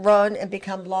scared, run, and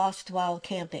become lost while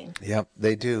camping. Yep,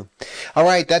 they do. All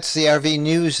right, that's the RV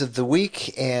news of the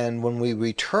week. And when we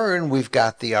return, we've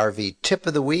got the RV tip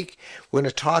of the week. We're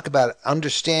going to talk about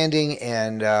understanding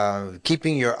and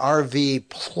keeping your RV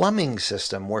plumbing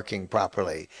system working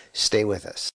properly. Stay with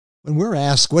us. When we're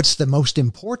asked what's the most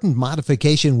important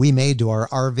modification we made to our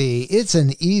RV, it's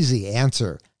an easy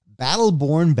answer.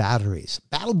 Battle-Born batteries.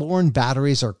 Battle-Born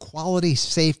batteries are quality,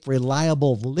 safe,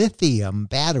 reliable lithium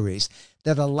batteries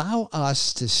that allow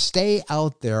us to stay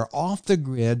out there off the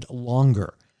grid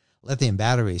longer. Lithium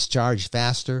batteries charge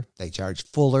faster, they charge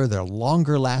fuller, they're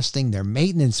longer lasting, they're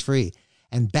maintenance-free,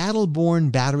 and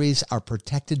Battle-Born batteries are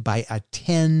protected by a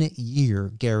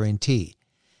 10-year guarantee.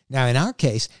 Now, in our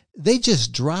case, they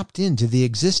just dropped into the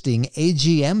existing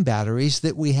AGM batteries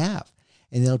that we have,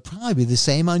 and they'll probably be the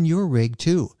same on your rig,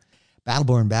 too.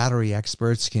 Battleborn battery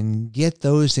experts can get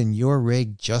those in your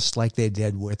rig just like they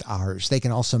did with ours. They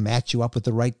can also match you up with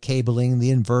the right cabling,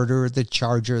 the inverter, the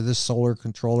charger, the solar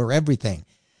controller, everything.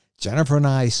 Jennifer and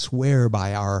I swear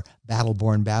by our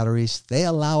Battleborn batteries. They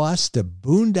allow us to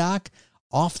boondock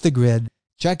off the grid.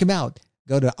 Check them out.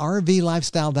 Go to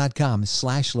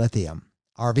rvlifestyle.com/lithium.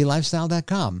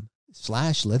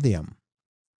 rvlifestyle.com/lithium.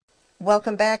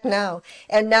 Welcome back now.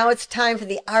 And now it's time for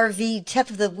the RV tip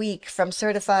of the week from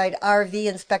certified RV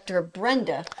inspector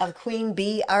Brenda of Queen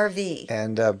Bee RV.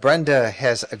 And Brenda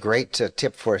has a great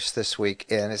tip for us this week,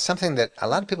 and it's something that a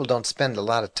lot of people don't spend a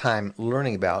lot of time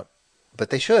learning about, but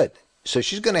they should. So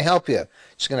she's going to help you.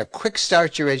 She's going to quick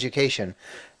start your education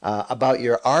about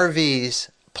your RV's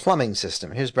plumbing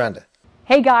system. Here's Brenda.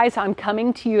 Hey guys, I'm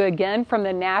coming to you again from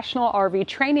the National RV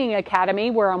Training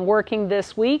Academy where I'm working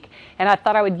this week, and I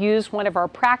thought I would use one of our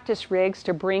practice rigs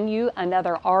to bring you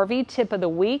another RV tip of the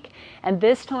week. And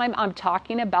this time I'm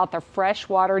talking about the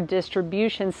freshwater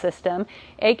distribution system,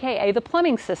 aka the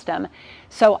plumbing system.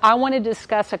 So I want to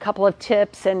discuss a couple of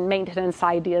tips and maintenance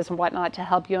ideas and whatnot to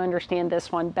help you understand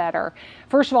this one better.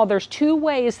 First of all, there's two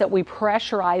ways that we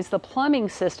pressurize the plumbing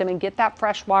system and get that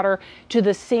fresh water to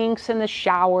the sinks and the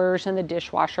showers and the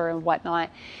dishwasher and whatnot.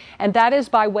 And that is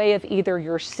by way of either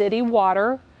your city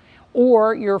water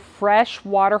or your fresh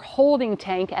water holding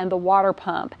tank and the water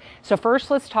pump. So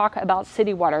first let's talk about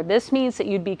city water. This means that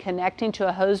you'd be connecting to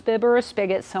a hose bib or a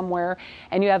spigot somewhere,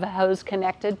 and you have a hose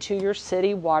connected to your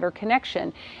city water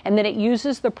connection. And then it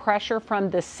uses the pressure from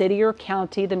the city or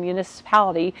county, the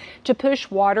municipality, to push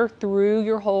water through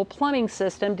your whole plumbing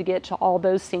system to get to all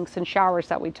those sinks and showers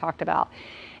that we talked about.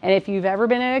 And if you've ever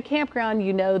been in a campground,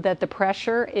 you know that the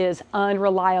pressure is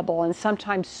unreliable and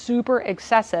sometimes super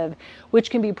excessive,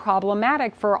 which can be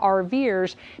problematic for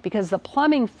RVers because the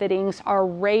plumbing fittings are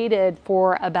rated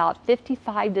for about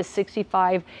 55 to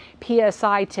 65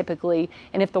 PSI typically.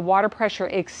 And if the water pressure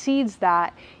exceeds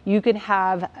that, you can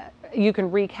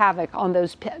wreak havoc on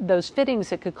those fittings.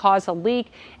 That could cause a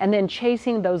leak, and then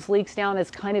chasing those leaks down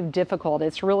is kind of difficult.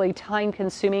 It's really time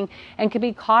consuming and can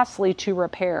be costly to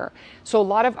repair. So a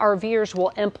lot of RVers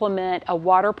will implement a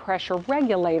water pressure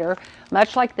regulator,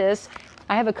 much like this.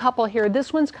 I have a couple here.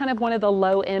 This one's kind of one of the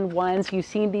low-end ones. You've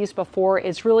seen these before.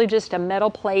 It's really just a metal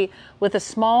plate with a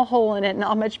small hole in it,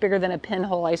 not much bigger than a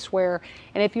pinhole, I swear.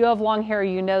 And if you have long hair,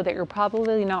 you know that you're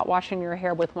probably not washing your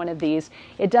hair with one of these.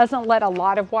 It doesn't let a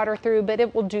lot of water through, but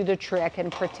it will do the trick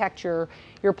and protect your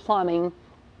plumbing.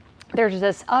 There's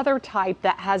this other type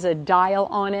that has a dial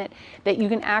on it that you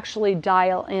can actually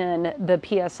dial in the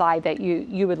PSI that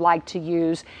you would like to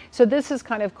use. So this is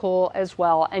kind of cool as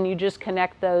well, and you just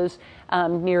connect those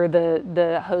near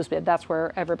the hose bib. That's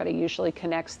where everybody usually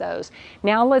connects those.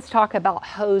 Now let's talk about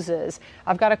hoses.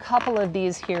 I've got a couple of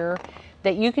these here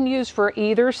that you can use for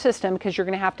either system because you're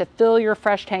going to have to fill your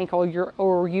fresh tank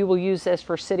or you will use this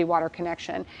for city water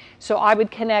connection. So I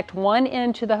would connect one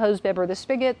end to the hose bib or the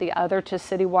spigot, the other to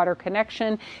city water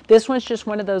connection. This one's just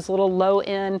one of those little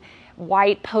low-end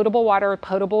white potable water.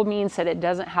 Potable means that it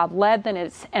doesn't have lead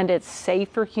and it's safe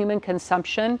for human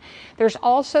consumption. There's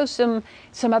also some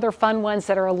other fun ones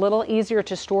that are a little easier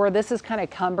to store. This is kind of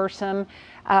cumbersome.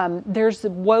 There's the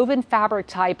woven fabric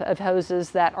type of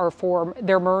hoses that are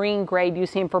they're marine grade. You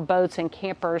see them for boats and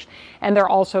campers, and they're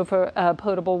also for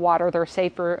potable water. They're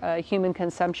safe for human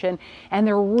consumption, and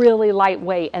they're really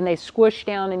lightweight, and they squish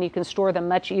down, and you can store them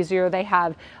much easier. They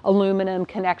have aluminum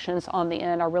connections on the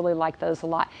end. I really like those a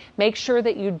lot. Make sure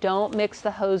that you don't mix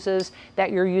the hoses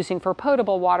that you're using for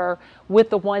potable water with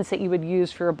the ones that you would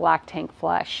use for your black tank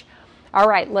flush. All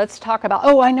right, let's talk about,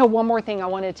 I know one more thing I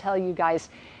want to tell you guys.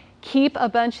 Keep a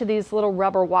bunch of these little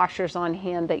rubber washers on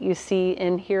hand that you see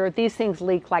in here. These things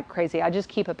leak like crazy. I just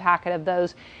keep a packet of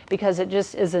those because it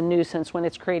just is a nuisance when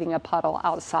it's creating a puddle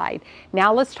outside.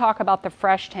 Now let's talk about the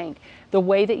fresh tank. The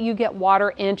way that you get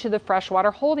water into the freshwater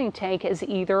holding tank is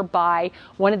either by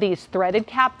one of these threaded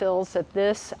cap fills that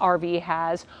this RV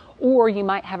has, or you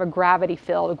might have a gravity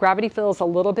fill. The gravity fill is a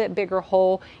little bit bigger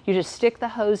hole. You just stick the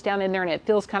hose down in there and it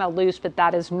feels kind of loose, but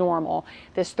that is normal.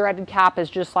 This threaded cap is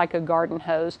just like a garden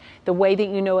hose. The way that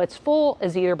you know it's full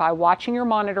is either by watching your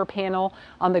monitor panel.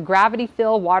 On the gravity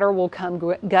fill, water will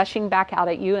come gushing back out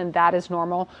at you, and that is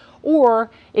normal. Or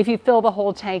if you fill the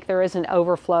whole tank, there is an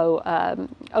overflow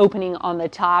opening on the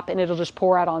top, and it'll just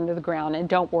pour out onto the ground. And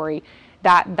don't worry,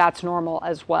 that's normal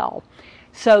as well.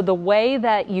 So the way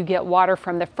that you get water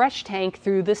from the fresh tank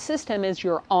through the system is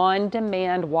your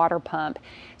on-demand water pump.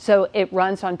 So it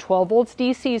runs on 12 volts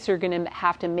DC, so you're going to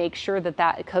have to make sure that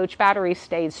that coach battery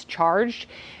stays charged.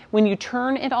 When you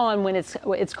turn it on, when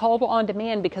it's called on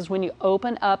demand because when you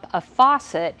open up a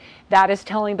faucet, that is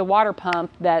telling the water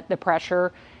pump that the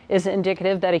pressure is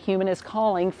indicative that a human is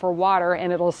calling for water,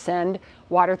 and it'll send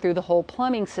water through the whole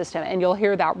plumbing system, and you'll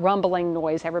hear that rumbling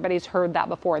noise. Everybody's heard that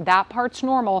before. That part's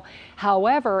normal.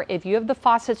 However, if you have the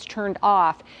faucets turned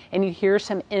off and you hear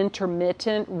some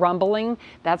intermittent rumbling,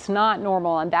 that's not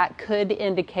normal, and that could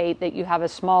indicate that you have a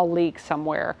small leak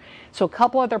somewhere. So a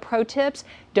couple other pro tips: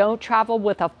 don't travel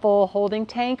with a full holding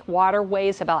tank. Water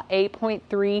weighs about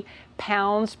 8.3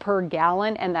 pounds per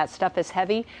gallon, and that stuff is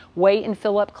heavy. Wait and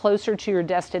fill up closer to your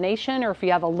destination, or if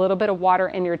you have a little bit of water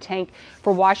in your tank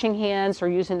for washing hands or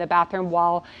using the bathroom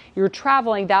while you're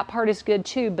traveling, that part is good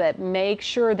too, but make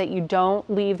sure that you don't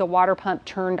leave the water pump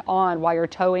turned on while you're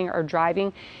towing or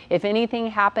driving. If anything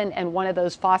happened and one of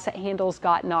those faucet handles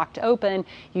got knocked open,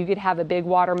 you could have a big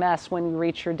water mess when you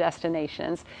reach your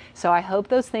destinations. So I hope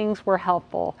those things were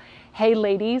helpful. Hey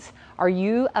ladies, are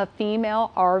you a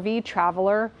female RV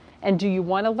traveler? And do you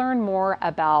want to learn more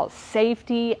about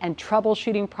safety and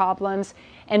troubleshooting problems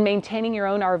and maintaining your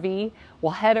own RV?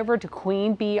 Well, head over to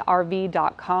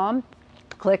queenbeerv.com,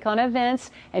 click on events,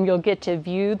 and you'll get to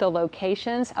view the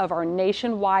locations of our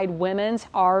nationwide women's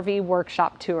RV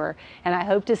workshop tour. And I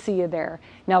hope to see you there.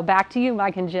 Now back to you,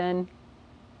 Mike and Jen.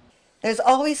 There's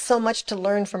always so much to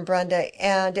learn from Brenda,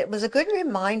 and it was a good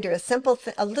reminder, a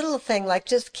little thing like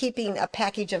just keeping a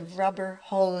package of rubber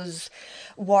hose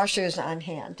washers on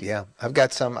hand. Yeah, I've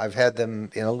got some. I've had them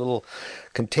in a little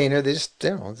container. They just,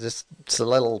 it's a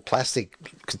little plastic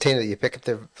container that you pick up.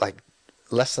 They're like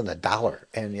less than $1,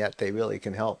 and yet they really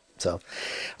can help. So,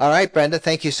 all right, Brenda,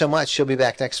 thank you so much. She'll be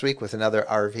back next week with another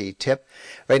RV tip.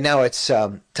 Right now, it's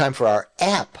time for our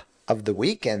app of the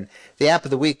week, and the app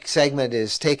of the week segment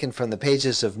is taken from the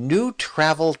pages of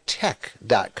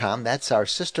newtraveltech.com. That's our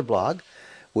sister blog,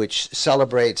 which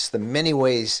celebrates the many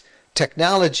ways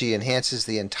technology enhances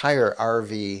the entire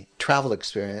RV travel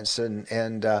experience,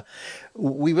 and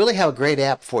we really have a great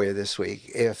app for you this week.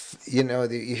 If you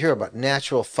hear about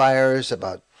natural fires,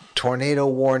 about tornado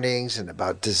warnings, and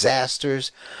about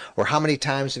disasters, or how many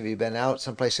times have you been out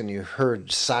someplace and you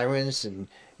heard sirens and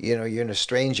you're in a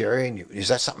strange area, and is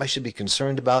that something I should be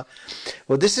concerned about?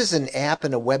 Well, this is an app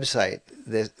and a website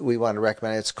that we want to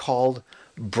recommend. It's called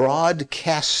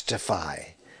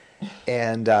Broadcastify,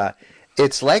 and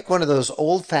it's like one of those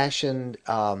old-fashioned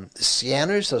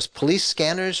scanners, those police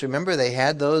scanners. Remember, they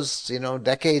had those,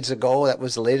 decades ago. That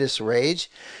was the latest rage.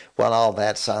 Well, all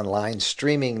that's online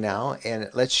streaming now, and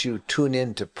it lets you tune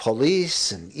in to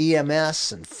police and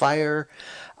EMS and fire,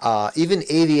 even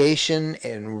aviation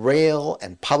and rail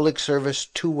and public service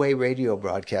two-way radio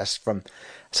broadcasts from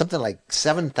something like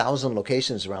 7,000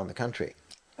 locations around the country.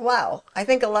 Wow, I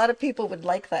think a lot of people would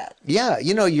like that. Yeah,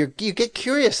 you get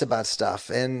curious about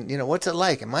stuff, and what's it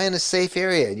like? Am I in a safe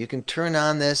area? You can turn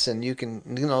on this, and you can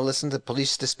listen to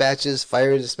police dispatches,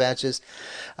 fire dispatches.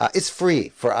 It's free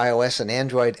for iOS and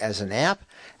Android as an app,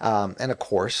 and of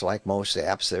course, like most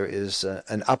apps, there is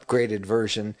an upgraded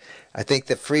version. I think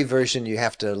the free version you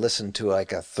have to listen to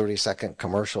like a 30-second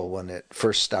commercial when it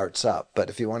first starts up.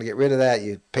 But if you want to get rid of that,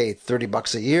 you pay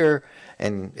 $30 a year.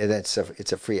 And it's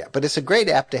a free app. But it's a great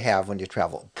app to have when you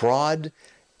travel.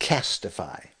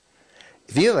 Broadcastify.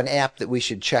 If you have an app that we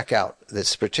should check out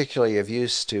that's particularly of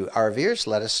use to RVers,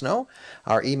 let us know.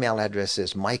 Our email address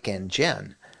is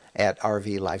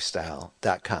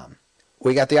mikeandjen@rvlifestyle.com.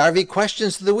 We got the RV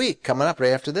questions of the week coming up right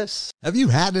after this. Have you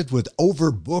had it with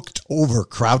overbooked,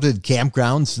 overcrowded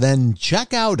campgrounds? Then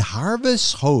check out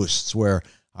Harvest Hosts, where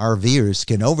RVers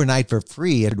can overnight for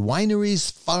free at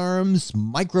wineries, farms,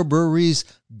 microbreweries,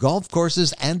 golf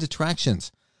courses, and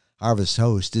attractions. Harvest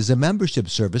Host is a membership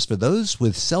service for those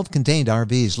with self-contained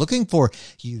RVs looking for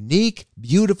unique,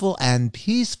 beautiful, and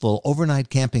peaceful overnight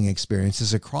camping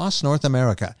experiences across North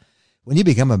America. When you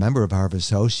become a member of Harvest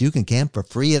Host, you can camp for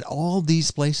free at all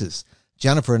these places.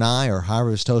 Jennifer and I are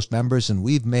Harvest Host members, and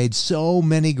we've made so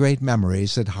many great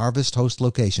memories at Harvest Host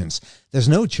locations. There's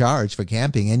no charge for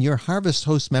camping, and your Harvest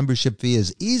Host membership fee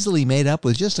is easily made up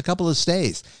with just a couple of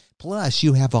stays. Plus,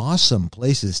 you have awesome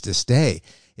places to stay.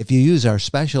 If you use our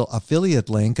special affiliate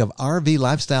link of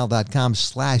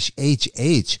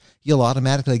rvlifestyle.com/HH, you'll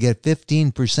automatically get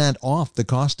 15% off the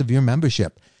cost of your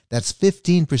membership. That's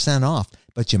 15% off,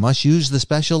 but you must use the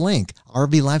special link,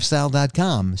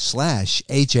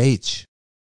 rvlifestyle.com/HH.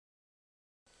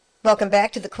 Welcome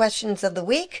back to the questions of the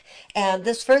week. And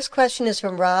this first question is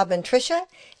from Rob and Tricia.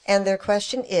 And their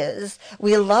question is,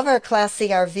 we love our Class C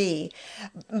RV,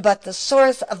 but the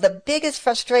source of the biggest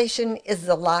frustration is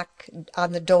the lock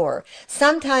on the door.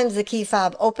 Sometimes the key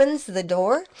fob opens the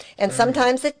door, and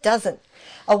sometimes it doesn't.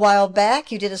 A while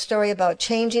back, you did a story about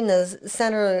changing the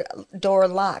center door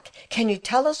lock. Can you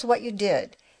tell us what you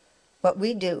did? What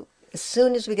we do as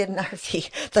soon as we get an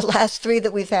RV, the last 3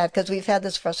 that we've had, because we've had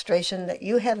this frustration that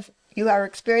you are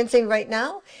experiencing right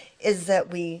now, is that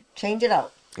we change it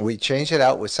out. We change it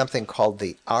out with something called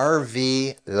the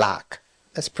RV lock.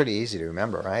 That's pretty easy to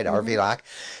remember, right? RV lock.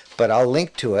 But I'll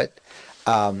link to it.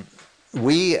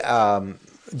 We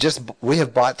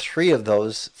have bought 3 of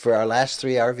those for our last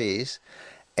 3 RVs,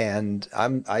 and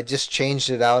I just changed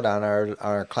it out on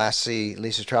our Class C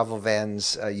Lisa Travel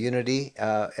Vans Unity.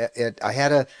 I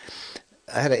had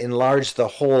to enlarge the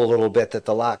hole a little bit that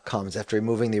the lock comes after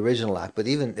removing the original lock. But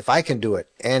even if I can do it,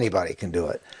 anybody can do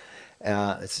it.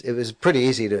 It was pretty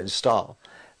easy to install,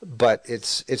 but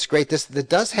it's great. It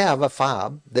does have a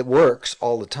fob that works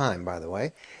all the time, by the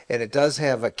way, and it does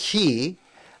have a key.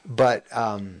 But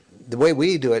the way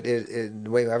we do it,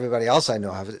 the way everybody else I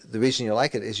know have it, the reason you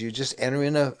like it is you just enter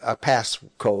in a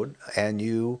passcode and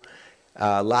you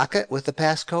lock it with the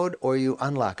passcode, or you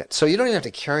unlock it. So you don't even have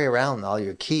to carry around all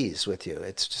your keys with you.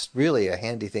 It's just really a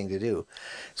handy thing to do.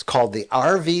 It's called the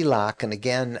RV lock, and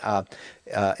again,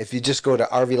 if you just go to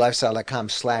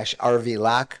rvlifestyle.com/RV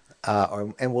lock,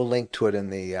 and we'll link to it in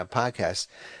the podcast,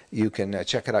 you can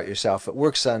check it out yourself. It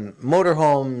works on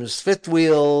motorhomes, fifth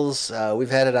wheels.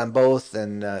 We've had it on both,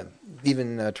 and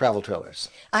even travel trailers.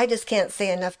 I just can't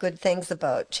say enough good things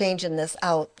about changing this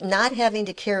out. Not having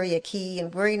to carry a key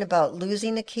and worrying about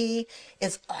losing a key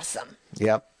is awesome.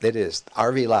 Yep, it is.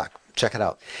 RV lock. Check it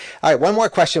out. All right, one more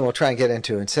question we'll try and get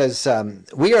into. It says,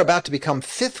 we are about to become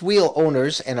fifth wheel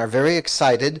owners and are very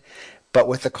excited, but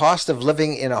with the cost of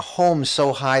living in a home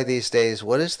so high these days,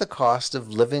 what is the cost of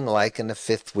living like in a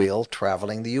fifth wheel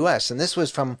traveling the U.S.? And this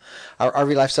was from our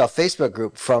RV Lifestyle Facebook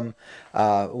group from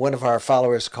one of our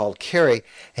followers called Carrie.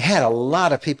 It had a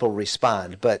lot of people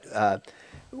respond, but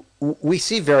we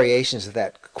see variations of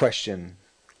that question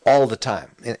all the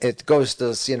time. It goes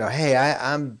to, hey,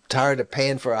 I'm tired of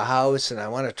paying for a house and I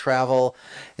want to travel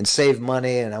and save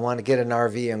money and I want to get an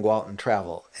RV and go out and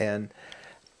travel. And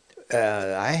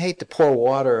I hate to pour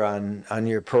water on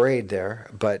your parade there,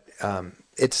 but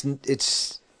it's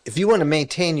if you want to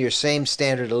maintain your same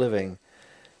standard of living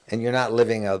and you're not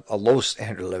living a low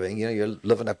standard of living, you're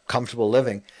living a comfortable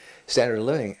living standard of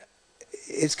living,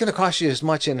 it's going to cost you as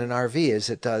much in an RV as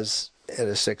it does at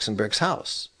a sticks and bricks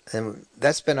house. And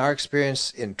that's been our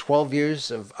experience in 12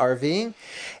 years of RVing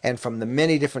and from the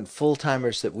many different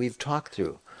full-timers that we've talked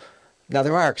to. Now,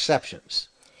 there are exceptions.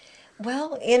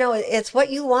 Well, it's what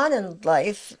you want in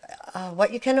life,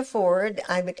 what you can afford.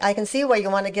 I can see why you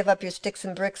want to give up your sticks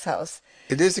and bricks house.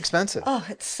 It is expensive. Oh,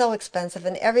 it's so expensive,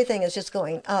 and everything is just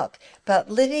going up. But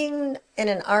living in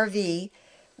an RV,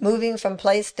 moving from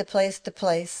place to place to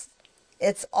place,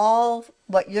 it's all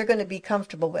what you're going to be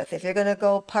comfortable with. If you're going to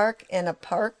go park in a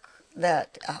park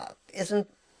that isn't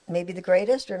maybe the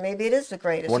greatest, or maybe it is the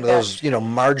greatest. One of those,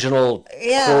 marginal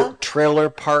quote, trailer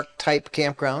park type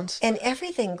campgrounds. And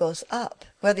everything goes up.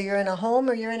 Whether you're in a home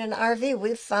or you're in an RV,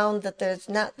 we've found that there's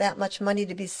not that much money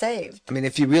to be saved. I mean,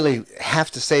 if you really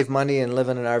have to save money and live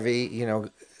in an RV,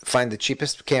 find the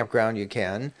cheapest campground you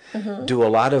can. Mm-hmm. Do a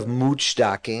lot of mooch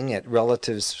docking at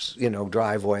relatives',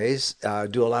 driveways.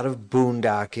 Do a lot of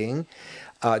boondocking.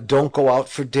 Don't go out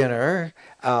for dinner.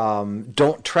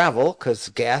 Don't travel because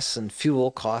gas and fuel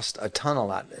cost a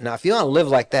lot. Now, if you want to live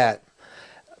like that,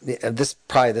 this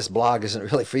blog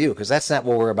isn't really for you because that's not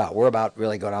what we're about. We're about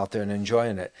really going out there and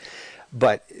enjoying it.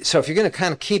 But so if you're going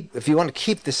to if you want to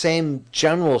keep the same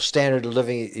general standard of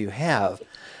living that you have,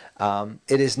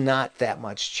 it is not that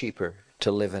much cheaper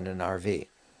to live in an RV.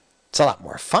 It's a lot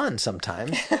more fun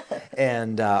sometimes,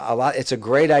 and it's a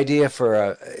great idea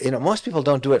for most people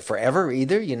don't do it forever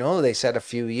either. They said a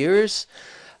few years.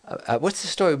 What's the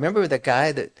story? Remember the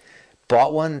guy that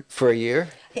bought one for a year?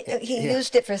 He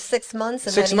used it for 6 months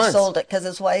and then he sold it because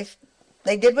his wife.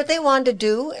 They did what they wanted to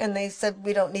do, and they said,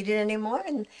 we don't need it anymore,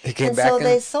 and so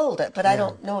they sold it. But I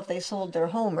don't know if they sold their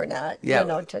home or not,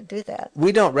 to do that.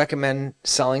 We don't recommend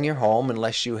selling your home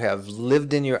unless you have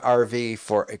lived in your RV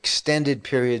for extended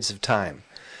periods of time.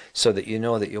 so that you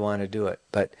know that you want to do it.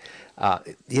 But,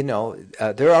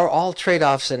 there are all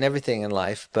trade-offs and everything in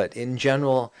life, but in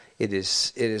general, it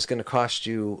is going to cost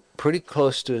you pretty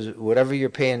close to whatever you're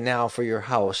paying now for your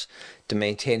house to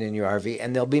maintain in your RV,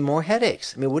 and there'll be more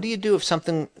headaches. I mean, what do you do if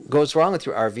something goes wrong with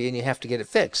your RV and you have to get it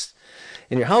fixed?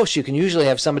 In your house, you can usually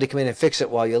have somebody come in and fix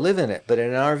it while you live in it, but in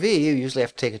an RV, you usually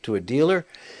have to take it to a dealer,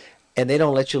 and they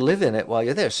don't let you live in it while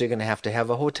you're there, so you're going to have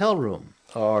a hotel room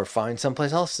or find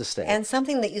someplace else to stay. And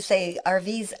something that you say,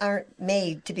 RVs aren't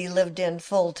made to be lived in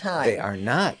full time. They are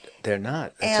not. They're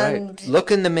not. That's and right.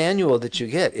 Look in the manual that you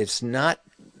get.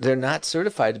 They're not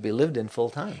certified to be lived in full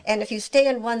time. And if you stay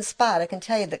in one spot, I can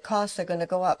tell you that costs are going to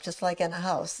go up, just like in a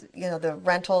house. The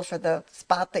rental for the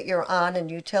spot that you're on and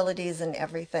utilities and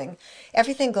everything.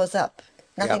 Everything goes up.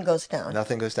 Nothing goes down.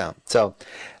 Nothing goes down. So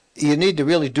you need to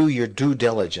really do your due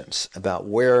diligence about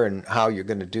where and how you're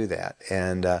going to do that.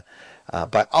 And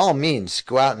by all means,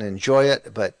 go out and enjoy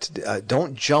it, but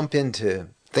don't jump into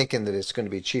thinking that it's going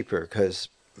to be cheaper, because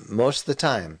most of the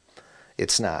time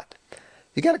it's not.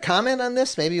 You got a comment on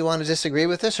this? Maybe you want to disagree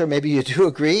with us, or maybe you do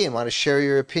agree and want to share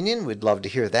your opinion. We'd love to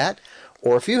hear that.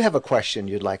 Or if you have a question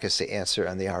you'd like us to answer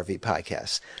on the RV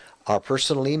Podcast, our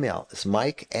personal email is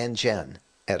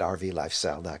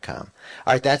mikeandjen@rvlifestyle.com.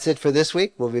 All right, that's it for this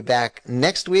week. We'll be back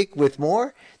next week with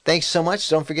more. Thanks so much.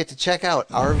 Don't forget to check out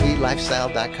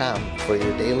rvlifestyle.com for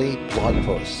your daily blog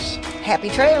posts. Happy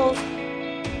trails.